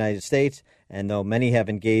departments in the United States, and though many have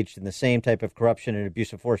engaged in the same type of corruption and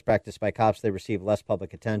abuse of force practiced by cops, they receive less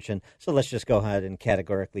public attention. So let's just go ahead and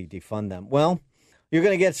categorically defund them. Well, you're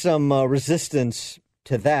going to get some resistance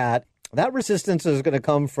to that. That resistance is going to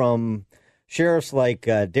come from sheriffs like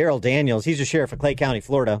Daryl Daniels. He's a sheriff of Clay County,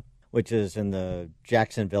 Florida, which is in the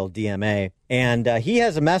Jacksonville DMA. And he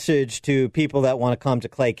has a message to people that want to come to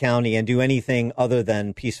Clay County and do anything other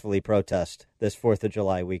than peacefully protest this 4th of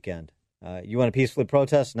July weekend. You want to peacefully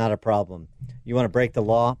protest? Not a problem. You want to break the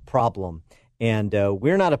law? Problem. And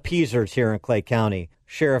we're not appeasers here in Clay County.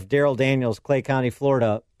 Sheriff Daryl Daniels, Clay County,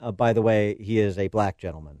 Florida, by the way, he is a black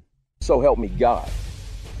gentleman. So help me God.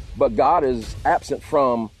 But God is absent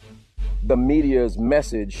from the media's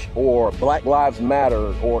message or Black Lives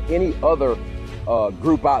Matter or any other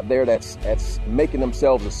group out there that's making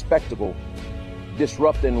themselves a spectacle,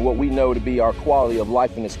 disrupting what we know to be our quality of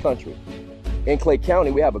life in this country. In Clay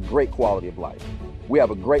County, we have a great quality of life. We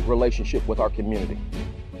have a great relationship with our community.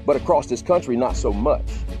 But across this country, not so much.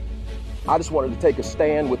 I just wanted to take a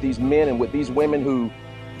stand with these men and with these women who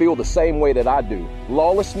feel the same way that I do.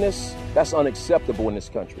 Lawlessness, that's unacceptable in this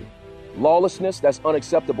country. Lawlessness, that's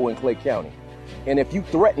unacceptable in Clay County. And if you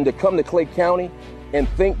threaten to come to Clay County and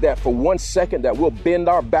think that for 1 second that we'll bend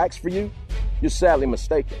our backs for you, you're sadly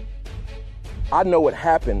mistaken. I know what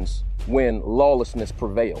happens when lawlessness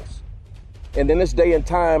prevails. And in this day and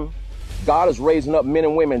time, God is raising up men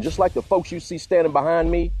and women, just like the folks you see standing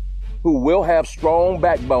behind me, who will have strong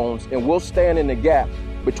backbones and will stand in the gap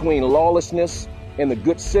between lawlessness and the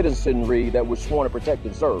good citizenry that we're sworn to protect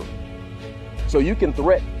and serve. So you can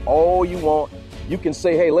threaten all you want. You can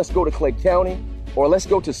say, hey, let's go to Clay County, or let's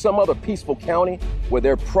go to some other peaceful county where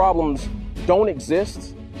their problems don't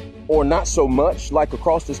exist, or not so much like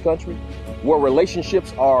across this country, where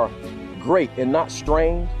relationships are great and not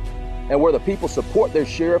strained, and where the people support their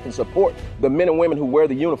sheriff and support the men and women who wear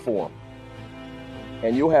the uniform.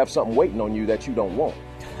 And you'll have something waiting on you that you don't want.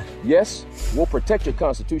 Yes, we'll protect your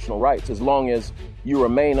constitutional rights as long as you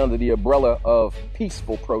remain under the umbrella of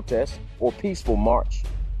peaceful protest or peaceful march.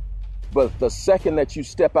 But the second that you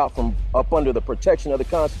step out from up under the protection of the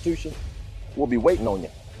Constitution, we'll be waiting on you.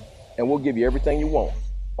 And we'll give you everything you want.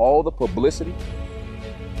 All the publicity,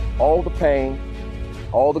 all the pain,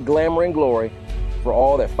 all the glamour and glory for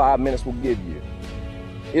all that 5 minutes will give you.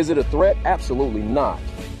 Is it a threat? Absolutely not.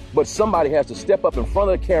 But somebody has to step up in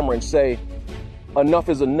front of the camera and say, enough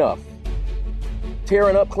is enough.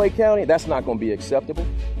 Tearing up Clay County, that's not going to be acceptable.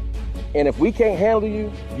 And if we can't handle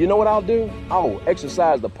you, you know what I'll do? I'll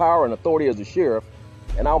exercise the power and authority as a sheriff,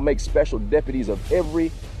 and I'll make special deputies of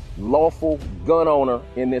every lawful gun owner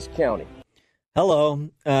in this county. Hello.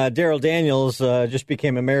 Daryl Daniels just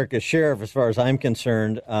became America's sheriff as far as I'm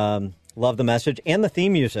concerned. Love the message and the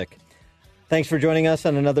theme music. Thanks for joining us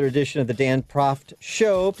on another edition of the Dan Proft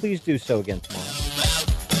Show. Please do so again tomorrow.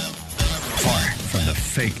 Far from the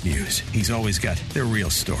fake news, he's always got the real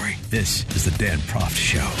story. This is the Dan Proft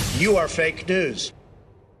Show. You are fake news.